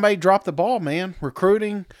somebody dropped the ball, man.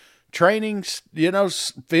 Recruiting, training,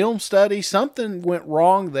 film study, something went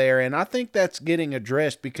wrong there, and I think that's getting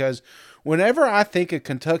addressed because whenever I think of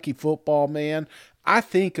Kentucky football, man, I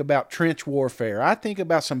think about trench warfare. I think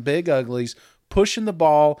about some big uglies pushing the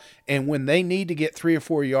ball, and when they need to get 3 or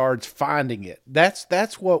 4 yards, finding it.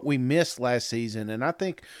 That's what we missed last season, and I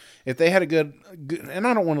think if they had a good, and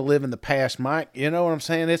I don't want to live in the past, Mike, you know what I'm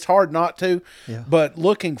saying? It's hard not to, but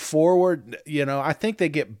looking forward, I think they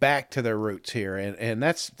get back to their roots here, and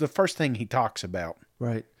that's the first thing he talks about.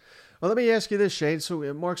 Right. Well, let me ask you this, Shane.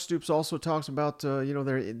 So Mark Stoops also talks about,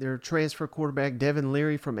 their transfer quarterback, Devin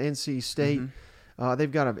Leary from NC State.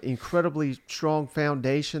 They've got an incredibly strong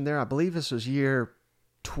foundation there. I believe this is year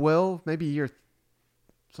 12, maybe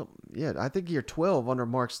I think year 12 under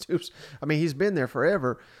Mark Stoops. I mean, he's been there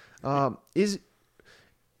forever. Is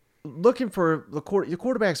looking for your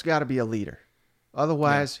quarterback's got to be a leader.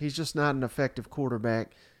 Otherwise, he's just not an effective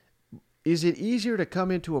quarterback. Is it easier to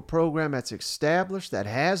come into a program that's established, that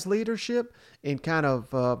has leadership, and kind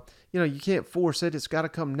of, you can't force it. It's got to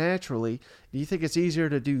come naturally. Do you think it's easier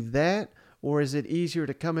to do that, or is it easier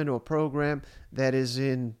to come into a program that is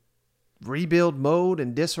in rebuild mode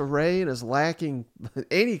and disarray and is lacking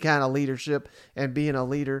any kind of leadership and being a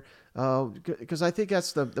leader? Because I think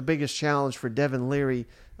that's the biggest challenge for Devin Leary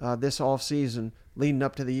this offseason leading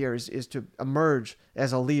up to the year is to emerge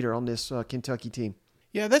as a leader on this Kentucky team.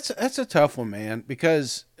 Yeah, that's a tough one, man,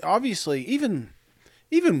 because obviously even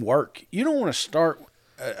work, you don't want to start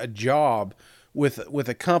a job with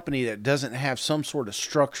a company that doesn't have some sort of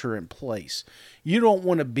structure in place. You don't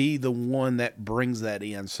want to be the one that brings that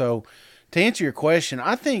in. So to answer your question,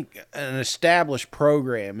 I think an established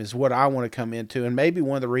program is what I want to come into, and maybe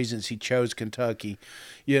one of the reasons he chose Kentucky.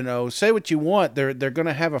 Say what you want, they're going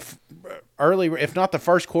to have early, if not the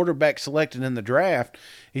first quarterback selected in the draft,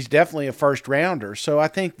 he's definitely a first rounder. So I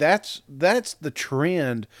think that's the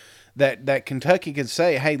trend that Kentucky can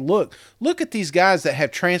say, hey, look at these guys that have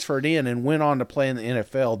transferred in and went on to play in the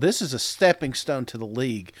NFL. This is a stepping stone to the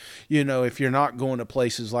league, if you're not going to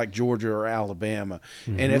places like Georgia or Alabama.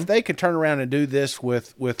 And if they can turn around and do this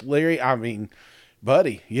with Leary, I mean,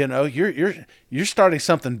 buddy, you're starting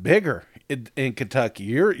something bigger in Kentucky.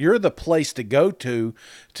 You're the place to go to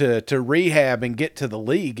rehab and get to the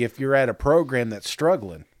league if you're at a program that's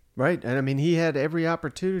struggling. Right. And I mean, he had every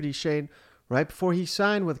opportunity, Shane. Right before he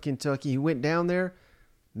signed with Kentucky, he went down there,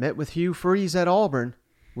 met with Hugh Freeze at Auburn,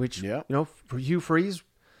 which, for Hugh Freeze,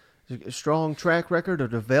 a strong track record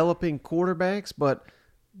of developing quarterbacks, but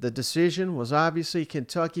the decision was obviously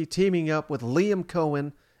Kentucky teaming up with Liam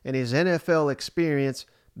Cohen and his NFL experience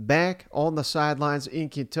back on the sidelines in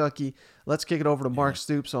Kentucky. Let's kick it over to Mark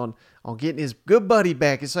Stoops on getting his good buddy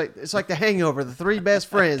back. It's like The Hangover, the 3 best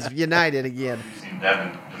friends united again. You've seen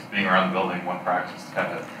Devin just being around the building, one practice,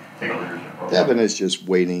 kind of take a leadership role. Devin is just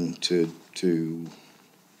waiting to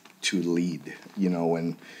lead,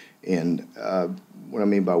 and what I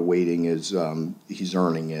mean by waiting is he's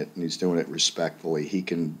earning it and he's doing it respectfully. He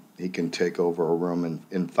can take over a room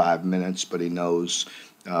in 5 minutes, but he knows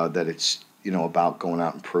that it's about going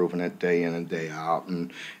out and proving it day in and day out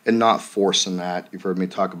and not forcing that. You've heard me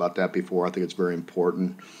talk about that before. I think it's very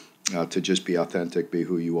important to just be authentic, be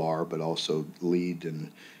who you are, but also lead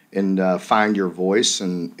and find your voice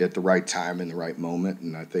and at the right time in the right moment.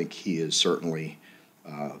 And I think he is certainly,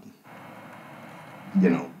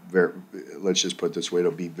 very, let's just put it this way,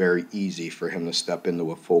 it'll be very easy for him to step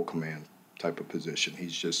into a full command type of position.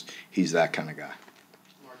 He's that kind of guy.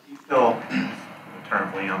 Mark, do you feel, in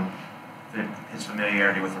terms of Liam, his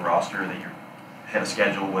familiarity with the roster, that you're ahead of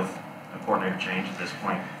schedule with a coordinator change at this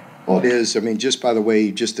point? Well, it is. I mean, just by the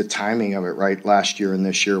way, just the timing of it, right? Last year and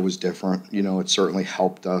this year was different. You know, it certainly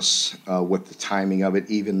helped us with the timing of it.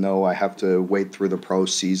 Even though I have to wait through the pro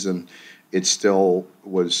season, it still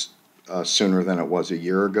was sooner than it was a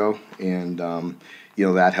year ago. And, you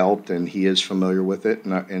know, that helped, and he is familiar with it.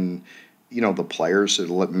 And you know, the players,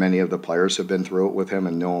 many of the players have been through it with him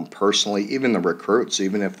and know him personally. Even the recruits,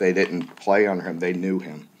 even if they didn't play under him, they knew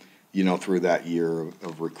him, you know, through that year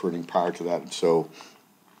of recruiting prior to that. So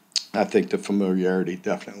I think the familiarity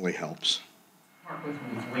definitely helps. Mark, with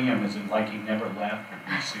Liam, is it like he never left, or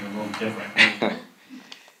do you see a little different?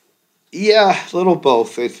 Yeah, a little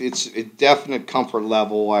both. It's a definite comfort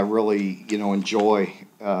level. I really, you know, enjoy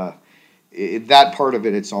that part of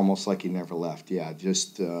it. It's almost like he never left. Yeah,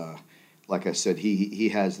 just like I said, he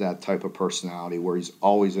has that type of personality where he's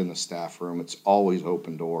always in the staff room. It's always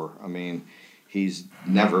open door. I mean, he's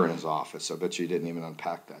never in his office. I bet you didn't even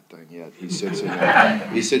unpack that thing yet. He sits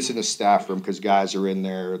in the staff room because guys are in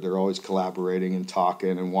there. They're always collaborating and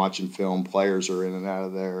talking and watching film. Players are in and out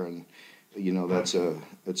of there, and you know it's a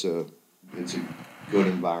good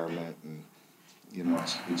environment, and you know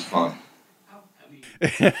it's fun.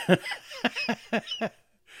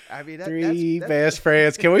 I mean, Three best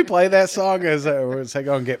friends. Can we play that song? Is that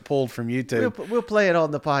going to get pulled from YouTube? We'll play it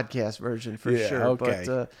on the podcast version for sure. Okay.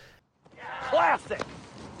 But, classic.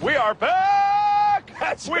 We are back.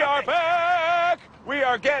 We are back. We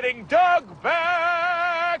are getting Doug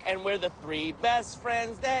back. And we're the three best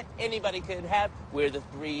friends that anybody could have. We're the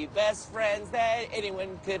three best friends that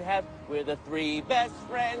anyone could have. We're the three best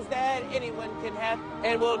friends that anyone can have.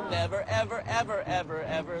 And we'll never, ever, ever, ever,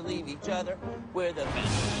 ever leave each other. We're the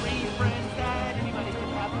best three friends that anybody could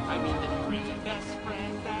have. I mean the three best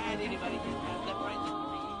friends that anybody could have. That's right,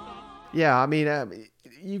 the three. Yeah, I mean,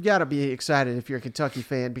 you've got to be excited if you're a Kentucky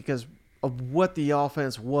fan because of what the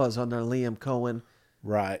offense was under Liam Cohen.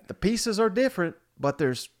 Right. The pieces are different, but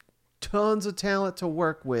there's tons of talent to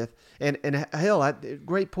work with. And hell,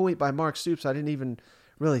 great point by Mark Stoops. I didn't even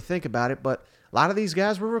really think about it, but a lot of these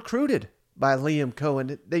guys were recruited by Liam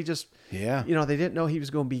Cohen. They just, you know, they didn't know he was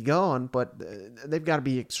going to be gone, but they've got to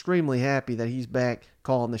be extremely happy that he's back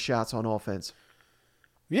calling the shots on offense.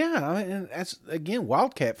 Yeah, I mean, that's, again,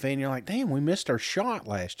 Wildcat fan, you're like, damn, we missed our shot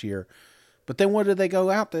last year. But then what do they go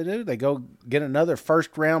out to do? They go get another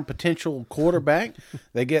first-round potential quarterback.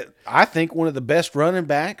 They get, I think, one of the best running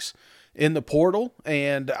backs in the portal.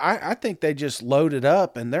 And I think they just loaded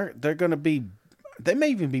up, and they're going to be – they may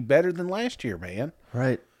even be better than last year, man.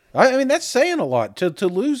 Right. I mean, that's saying a lot. To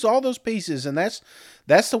lose all those pieces, and that's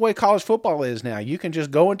the way college football is now. You can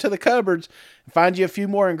just go into the cupboards and find you a few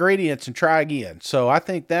more ingredients and try again. So I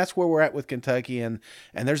think that's where we're at with Kentucky, and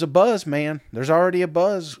there's a buzz, man. There's already a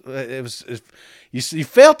buzz. You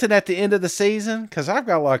felt it at the end of the season because I've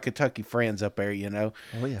got a lot of Kentucky friends up there, you know.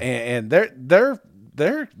 Oh, yeah. And the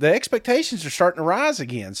expectations are starting to rise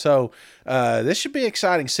again. So this should be an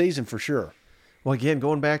exciting season for sure. Well, again,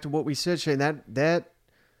 going back to what we said, Shane, that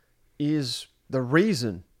is the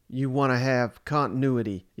reason you want to have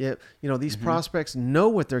continuity. Yeah, you know, these prospects know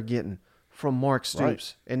what they're getting from Mark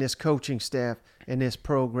Stoops and this coaching staff and this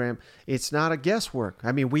program. It's not a guesswork.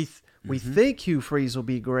 I mean, we think Hugh Freeze will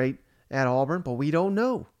be great at Auburn, but we don't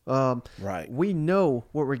know. We know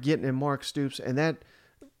what we're getting in Mark Stoops, and that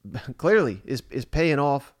clearly is paying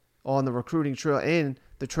off on the recruiting trail and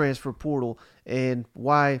the transfer portal, and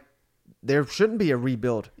why there shouldn't be a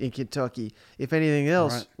rebuild in Kentucky. If anything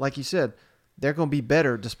else, like you said, they're going to be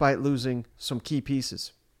better despite losing some key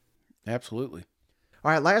pieces. Absolutely.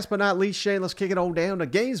 All right, last but not least, Shane, let's kick it on down to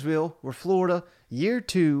Gainesville, where Florida, year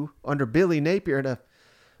 2 under Billy Napier. And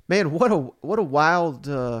man, what a wild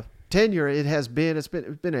tenure it has been. It's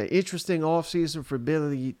been an interesting offseason for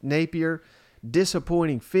Billy Napier,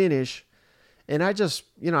 disappointing finish. And I just,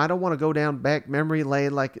 you know, I don't want to go down back memory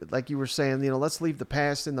lane like you were saying, you know, let's leave the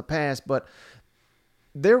past in the past. But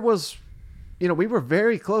there was, you know, we were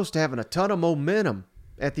very close to having a ton of momentum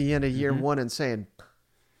at the end of year 1 and saying,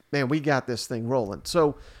 man, we got this thing rolling.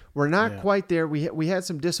 So we're not quite there. We had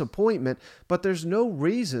some disappointment, but there's no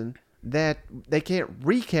reason that they can't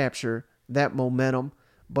recapture that momentum.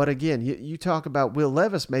 But again, you talk about Will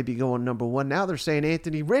Levis maybe going number 1. Now they're saying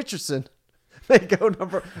Anthony Richardson. They go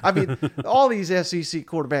number. I mean, all these SEC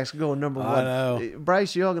quarterbacks go number 1. I know.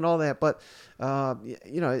 Bryce Young and all that, but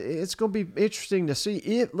you know, it's going to be interesting to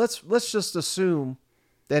see. Let's just assume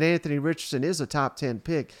that Anthony Richardson is a top 10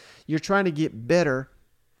 pick. You're trying to get better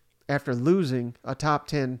after losing a top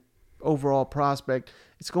 10 overall prospect.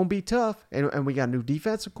 It's going to be tough. And we got a new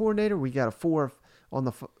defensive coordinator. We got a 4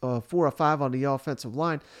 or 5 on the offensive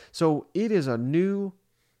line. So it is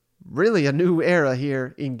really a new era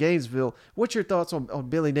here in Gainesville. What's your thoughts on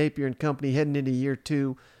Billy Napier and company heading into year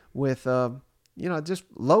 2 with, just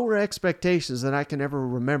lower expectations than I can ever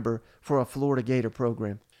remember for a Florida Gator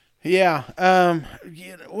program? Yeah.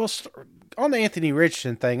 Well, on the Anthony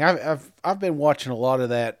Richardson thing, I've been watching a lot of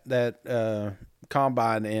that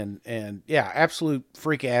combine and yeah, absolute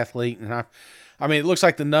freak athlete. And I mean, it looks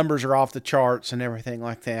like the numbers are off the charts and everything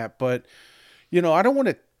like that. But I don't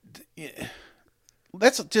want to.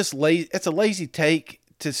 That's just lazy. It's a lazy take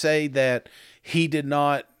to say that he did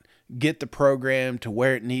not get the program to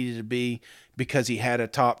where it needed to be because he had a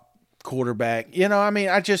top quarterback. I mean,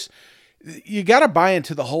 you got to buy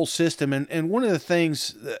into the whole system. And one of the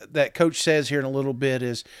things that Coach says here in a little bit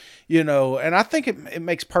is, and I think it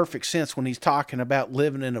makes perfect sense when he's talking about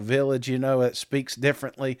living in a village, it speaks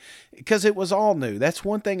differently because it was all new. That's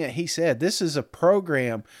one thing that he said. This is a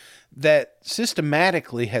program that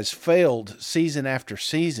systematically has failed season after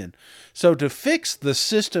season. So to fix the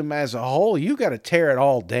system as a whole, you got to tear it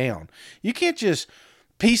all down. You can't just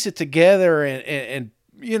piece it together and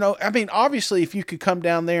I mean, obviously, if you could come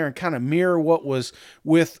down there and kind of mirror what was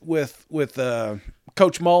with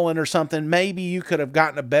Coach Mullen or something, maybe you could have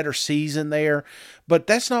gotten a better season there. But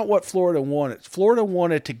that's not what Florida wanted. Florida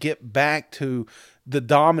wanted to get back to the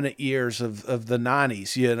dominant years of the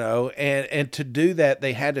 90s, and to do that,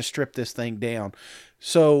 they had to strip this thing down.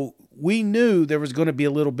 So we knew there was going to be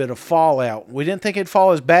a little bit of fallout. We didn't think it'd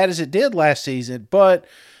fall as bad as it did last season, but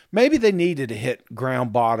maybe they needed to hit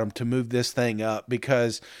ground bottom to move this thing up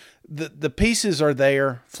because the pieces are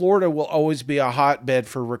there. Florida will always be a hotbed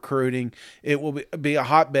for recruiting. It will be a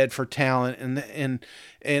hotbed for talent, and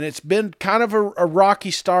it's been kind of a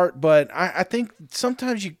rocky start, but I think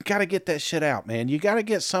sometimes you got to get that shit out, man. You got to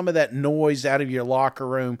get some of that noise out of your locker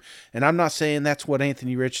room, and I'm not saying that's what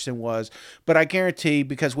Anthony Richardson was, but I guarantee,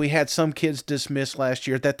 because we had some kids dismissed last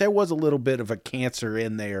year, that there was a little bit of a cancer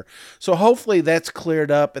in there. So hopefully that's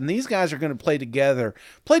cleared up, and these guys are going to play together,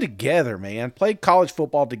 man. Play college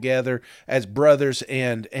football together as brothers,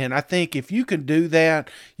 and I think if you can do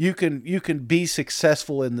that, you can be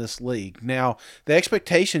successful in this league. Now, the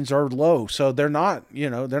expectations are low, so they're not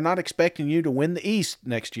expecting you to win the East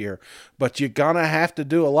next year, but you're gonna have to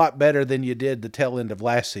do a lot better than you did the tail end of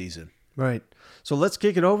last season. Right. So let's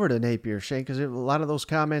kick it over to Napier, Shane, because a lot of those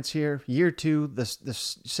comments here, year 2, the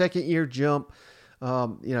second year jump,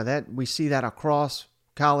 that we see that across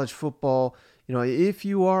college football. If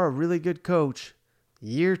you are a really good coach,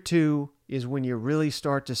 year 2 is when you really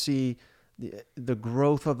start to see the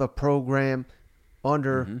growth of the program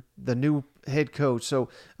under the new head coach. So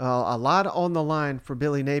a lot on the line for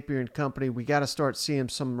Billy Napier and company. We got to start seeing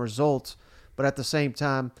some results, but at the same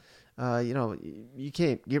time, you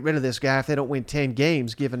can't get rid of this guy if they don't win 10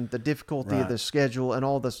 games, given the difficulty of the schedule and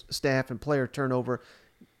all the staff and player turnover.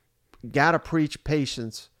 Got to preach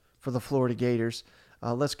patience for the Florida Gators.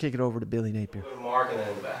 Let's kick it over to Billy Napier.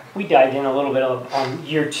 We dived in a little bit on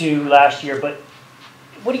year 2 last year, but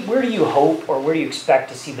where do you hope or where do you expect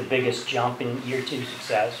to see the biggest jump in year 2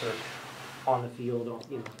 success, or on the field, or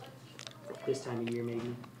this time of year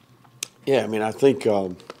maybe? Yeah, I mean, I think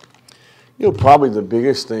probably the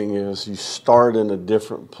biggest thing is you start in a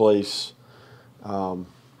different place. From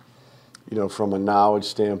a knowledge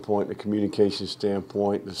standpoint, a communication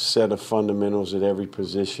standpoint, the set of fundamentals at every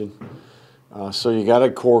position. So you got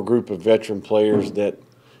a core group of veteran players that,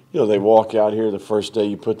 they walk out here the first day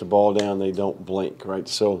you put the ball down, they don't blink, right?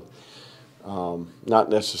 So not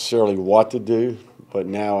necessarily what to do, but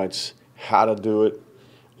now it's how to do it,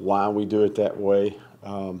 why we do it that way.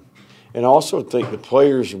 And I also think the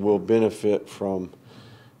players will benefit from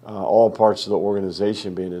all parts of the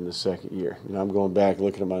organization being in the second year. I'm going back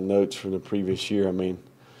looking at my notes from the previous year. I mean,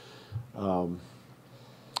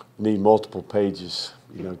 need multiple pages,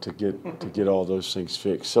 to get all those things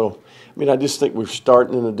fixed. So, I mean, I just think we're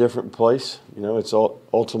starting in a different place. It's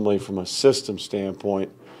ultimately from a system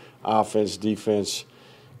standpoint, offense, defense,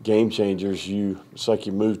 game changers. It's like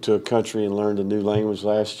you moved to a country and learned a new language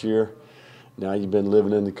last year. Now you've been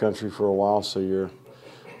living in the country for a while, so you're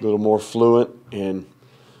a little more fluent, and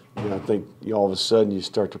I think all of a sudden you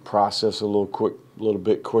start to process a little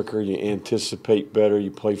bit quicker. You anticipate better.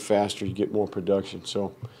 You play faster. You get more production.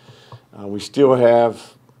 So we still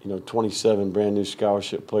have 27 brand new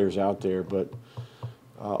scholarship players out there, but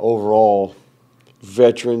overall,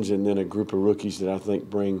 veterans and then a group of rookies that I think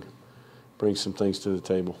bring some things to the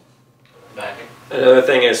table. Another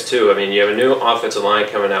thing is, too, I mean, you have a new offensive line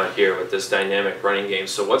coming out here with this dynamic running game.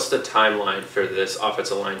 So what's the timeline for this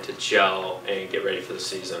offensive line to gel and get ready for the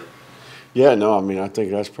season? Yeah, no, I mean, I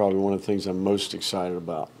think that's probably one of the things I'm most excited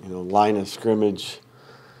about. You know, line of scrimmage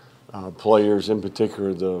players, in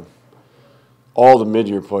particular, all the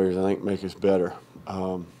mid-year players, I think, make us better.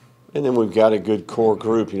 And then we've got a good core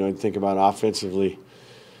group. You know, you think about offensively,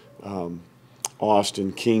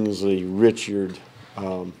 Austin, Kingsley, Richard,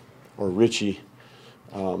 or Richie.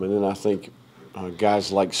 And then I think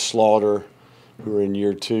guys like Slaughter, who are in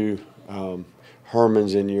year 2,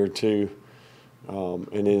 Herman's in year 2.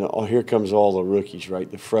 And then here comes all the rookies, right?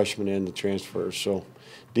 The freshmen and the transfers. So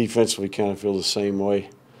defensively kind of feel the same way.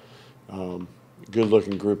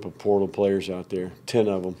 Good-looking group of portal players out there, 10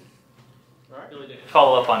 of them.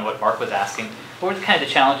 Follow up on what Mark was asking, what were the kind of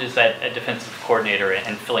the challenges that a defensive coordinator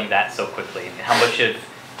and filling that so quickly? And how much of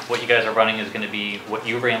what you guys are running is going to be what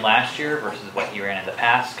you ran last year versus what you ran in the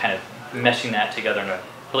past, kind of meshing that together in a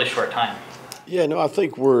really short time? Yeah, no, I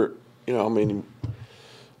think we're in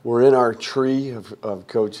our tree of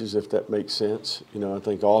coaches, if that makes sense. You know, I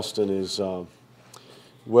think Austin is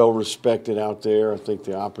well respected out there. I think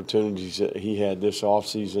the opportunities that he had this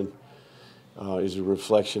offseason is a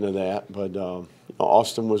reflection of that. But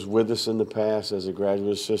Austin was with us in the past as a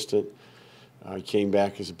graduate assistant. He came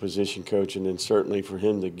back as a position coach, and then certainly for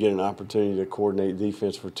him to get an opportunity to coordinate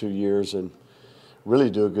defense for 2 years and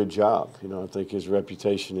really do a good job. You know, I think his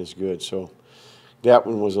reputation is good. So that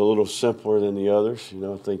one was a little simpler than the others. You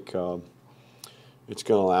know, I think it's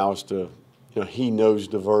going to allow us to, you know, he knows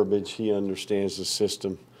the verbiage, he understands the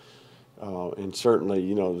system, and certainly,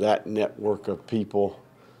 you know, that network of people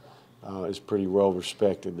is pretty well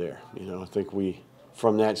respected there. You know, I think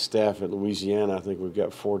from that staff at Louisiana, I think we've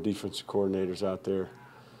got 4 defensive coordinators out there,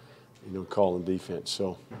 you know, calling defense.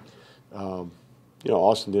 So, you know,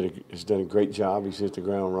 Austin has done a great job. He's hit the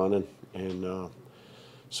ground running, and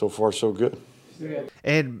so far so good.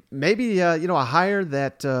 And maybe you know, a hire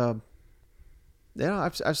that you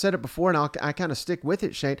know, I've said it before, and I kind of stick with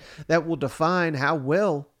it, Shane, that will define how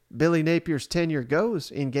well Billy Napier's tenure goes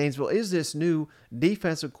in Gainesville is this new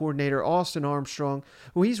defensive coordinator, Austin Armstrong,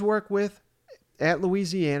 who he's worked with at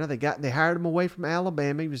Louisiana. They hired him away from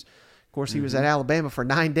Alabama. He was at Alabama for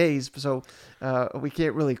 9 days, so we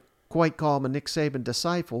can't really quite call him a Nick Saban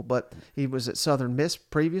disciple, but he was at Southern Miss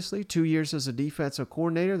previously, 2 years as a defensive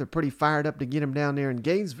coordinator. They're pretty fired up to get him down there in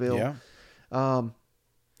Gainesville. Yeah.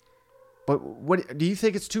 But what do you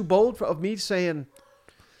think? It's too bold of me saying,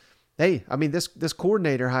 hey, I mean, this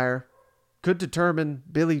coordinator hire could determine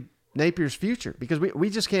Billy Napier's future, because we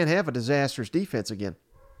just can't have a disastrous defense again.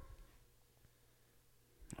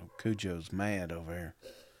 Oh, Cujo's mad over here.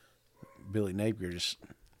 Billy Napier just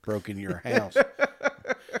broke into your house.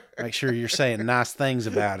 Make sure you're saying nice things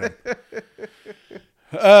about him.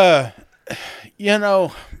 You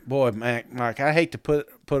know, boy, Mike, I hate to put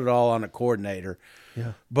it all on a coordinator.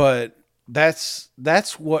 Yeah. But that's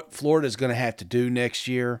what Florida's going to have to do next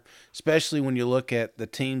year, especially when you look at the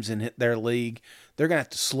teams in their league. They're going to have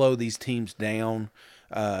to slow these teams down.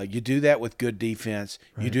 You do that with good defense.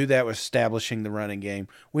 Right. You do that with establishing the running game.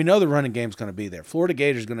 We know the running game's going to be there. Florida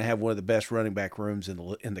Gators going to have one of the best running back rooms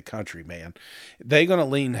in the country, man. They're going to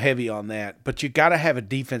lean heavy on that, but you got to have a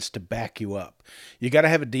defense to back you up. You got to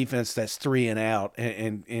have a defense that's 3 and out,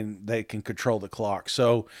 and they can control the clock.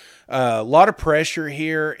 So a lot of pressure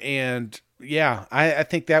here, and yeah, I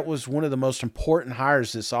think that was one of the most important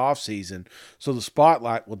hires this offseason. So the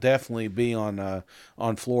spotlight will definitely be on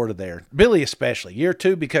Florida there. Billy especially, year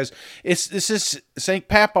 2, because this is St.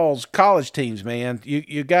 Papal's college teams, man.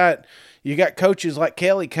 You got coaches like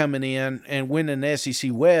Kelly coming in and winning the SEC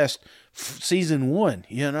West season 1,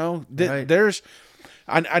 you know. Right.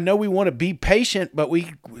 I know we want to be patient, but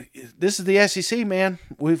this is the SEC, man.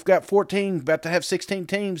 We've got 14, about to have 16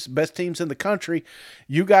 teams, best teams in the country.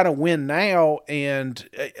 You got to win now, and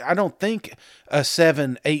I don't think a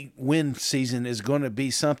 7-8 win season is going to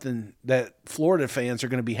be something that Florida fans are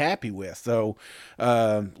going to be happy with. So,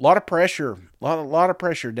 a lot of pressure, a lot of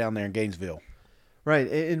pressure down there in Gainesville.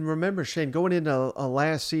 Right, and remember, Shane, going into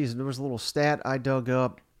last season, there was a little stat I dug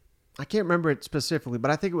up. I can't remember it specifically,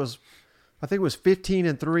 but I think it was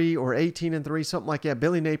 15-3 or 18-3, something like that.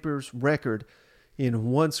 Billy Napier's record in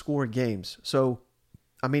one-score games. So,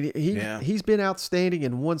 I mean, he's been outstanding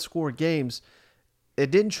in one-score games. It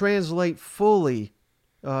didn't translate fully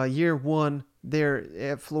year 1 there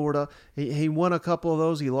at Florida. He won a couple of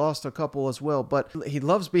those. He lost a couple as well. But he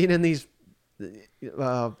loves being in these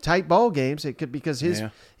tight ball games. It could because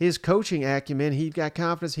his coaching acumen, he's got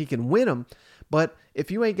confidence he can win them. But if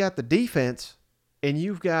you ain't got the defense, and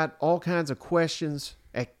you've got all kinds of questions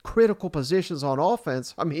at critical positions on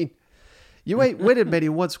offense, I mean, you ain't winning many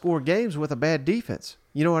one-score games with a bad defense.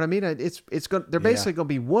 You know what I mean? They're basically going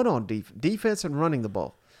to be one on defense and running the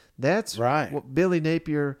ball. That's right. What Billy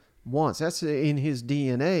Napier wants. That's in his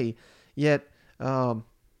DNA. Yet,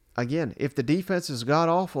 again, if the defense is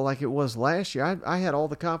god-awful like it was last year, I had all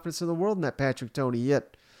the confidence in the world in that Patrick Toney,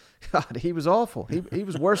 yet God, he was awful. He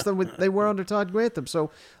was worse than they were under Todd Grantham.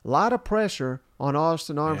 So a lot of pressure on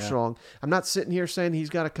Austin Armstrong. Yeah. I'm not sitting here saying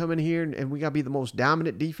he's got to come in here and we got to be the most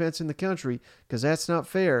dominant defense in the country, because that's not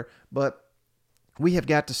fair. But we have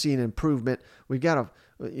got to see an improvement. We've got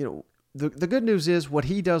to, the good news is what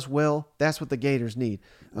he does well, that's what the Gators need.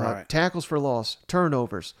 Right. Tackles for loss,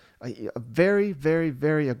 turnovers, a very, very,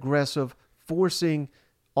 very aggressive, forcing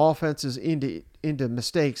offenses into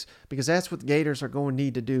mistakes, because that's what the Gators are going to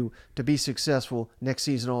need to do to be successful next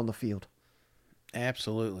season on the field.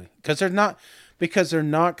 Absolutely. Because they're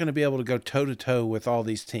not going to be able to go toe-to-toe with all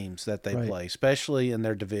these teams that they play, especially in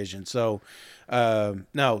their division. So,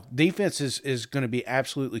 no, defense is going to be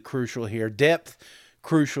absolutely crucial here. Depth,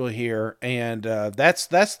 crucial here. And that's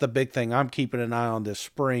the big thing I'm keeping an eye on this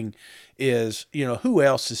spring is, who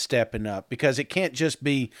else is stepping up? Because it can't just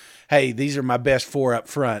be, hey, these are my best four up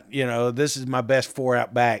front. This is my best four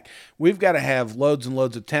out back. We've got to have loads and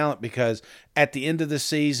loads of talent, because at the end of the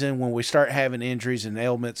season, when we start having injuries and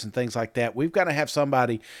ailments and things like that, we've got to have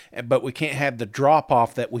somebody, but we can't have the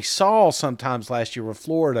drop-off that we saw sometimes last year with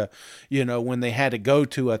Florida, when they had to go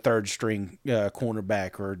to a third-string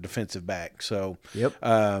cornerback or defensive back. So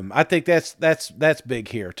I think that's big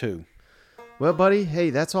here too. Well, buddy,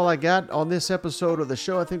 hey, that's all I got on this episode of the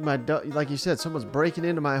show. I think like you said, someone's breaking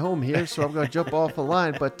into my home here, so I'm going to jump off the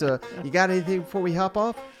line. But you got anything before we hop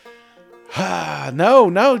off?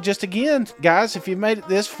 No. Just again, guys, if you made it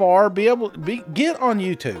this far, get on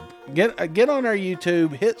YouTube. Get on our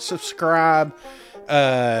YouTube. Hit subscribe.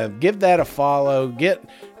 Give that a follow.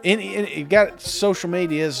 You got social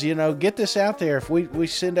medias, get this out there. If we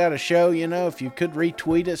send out a show, if you could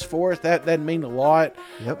retweet us for us, that'd mean a lot.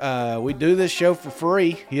 Yep. We do this show for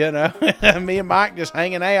free, me and Mike just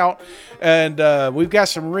hanging out. And we've got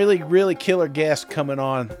some really, really killer guests coming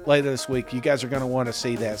on later this week. You guys are going to want to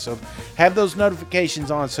see that. So have those notifications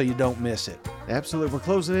on so you don't miss it. Absolutely. We're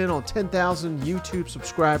closing in on 10,000 YouTube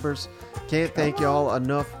subscribers. Can't thank y'all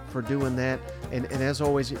enough for doing that. And as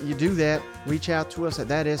always, you do that, reach out to us at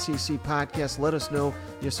That SEC Podcast. Let us know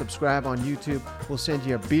you subscribe on YouTube. We'll send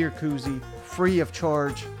you a beer koozie free of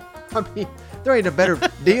charge. I mean, there ain't a better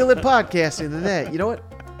deal in podcasting than that. You know what?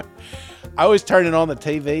 I always turn it on the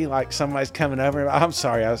TV like somebody's coming over. I'm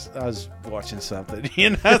sorry, I was watching something.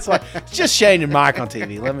 It's like, it's just Shane and Mike on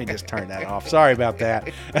TV. Let me just turn that off. Sorry about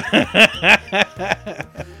that.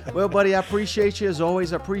 Well, buddy, I appreciate you as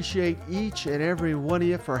always. I appreciate each and every one of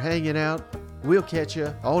you for hanging out. We'll catch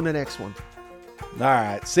you on the next one. All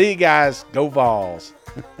right. See you guys. Go Vols.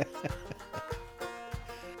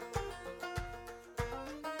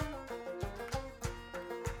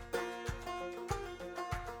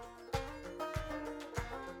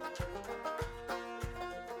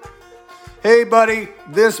 Hey, buddy,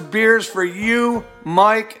 this beer's for you,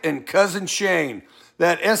 Mike, and Cousin Shane.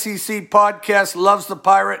 That SEC podcast loves the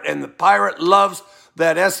Pirate, and the Pirate loves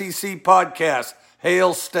that SEC podcast.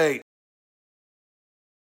 Hail State.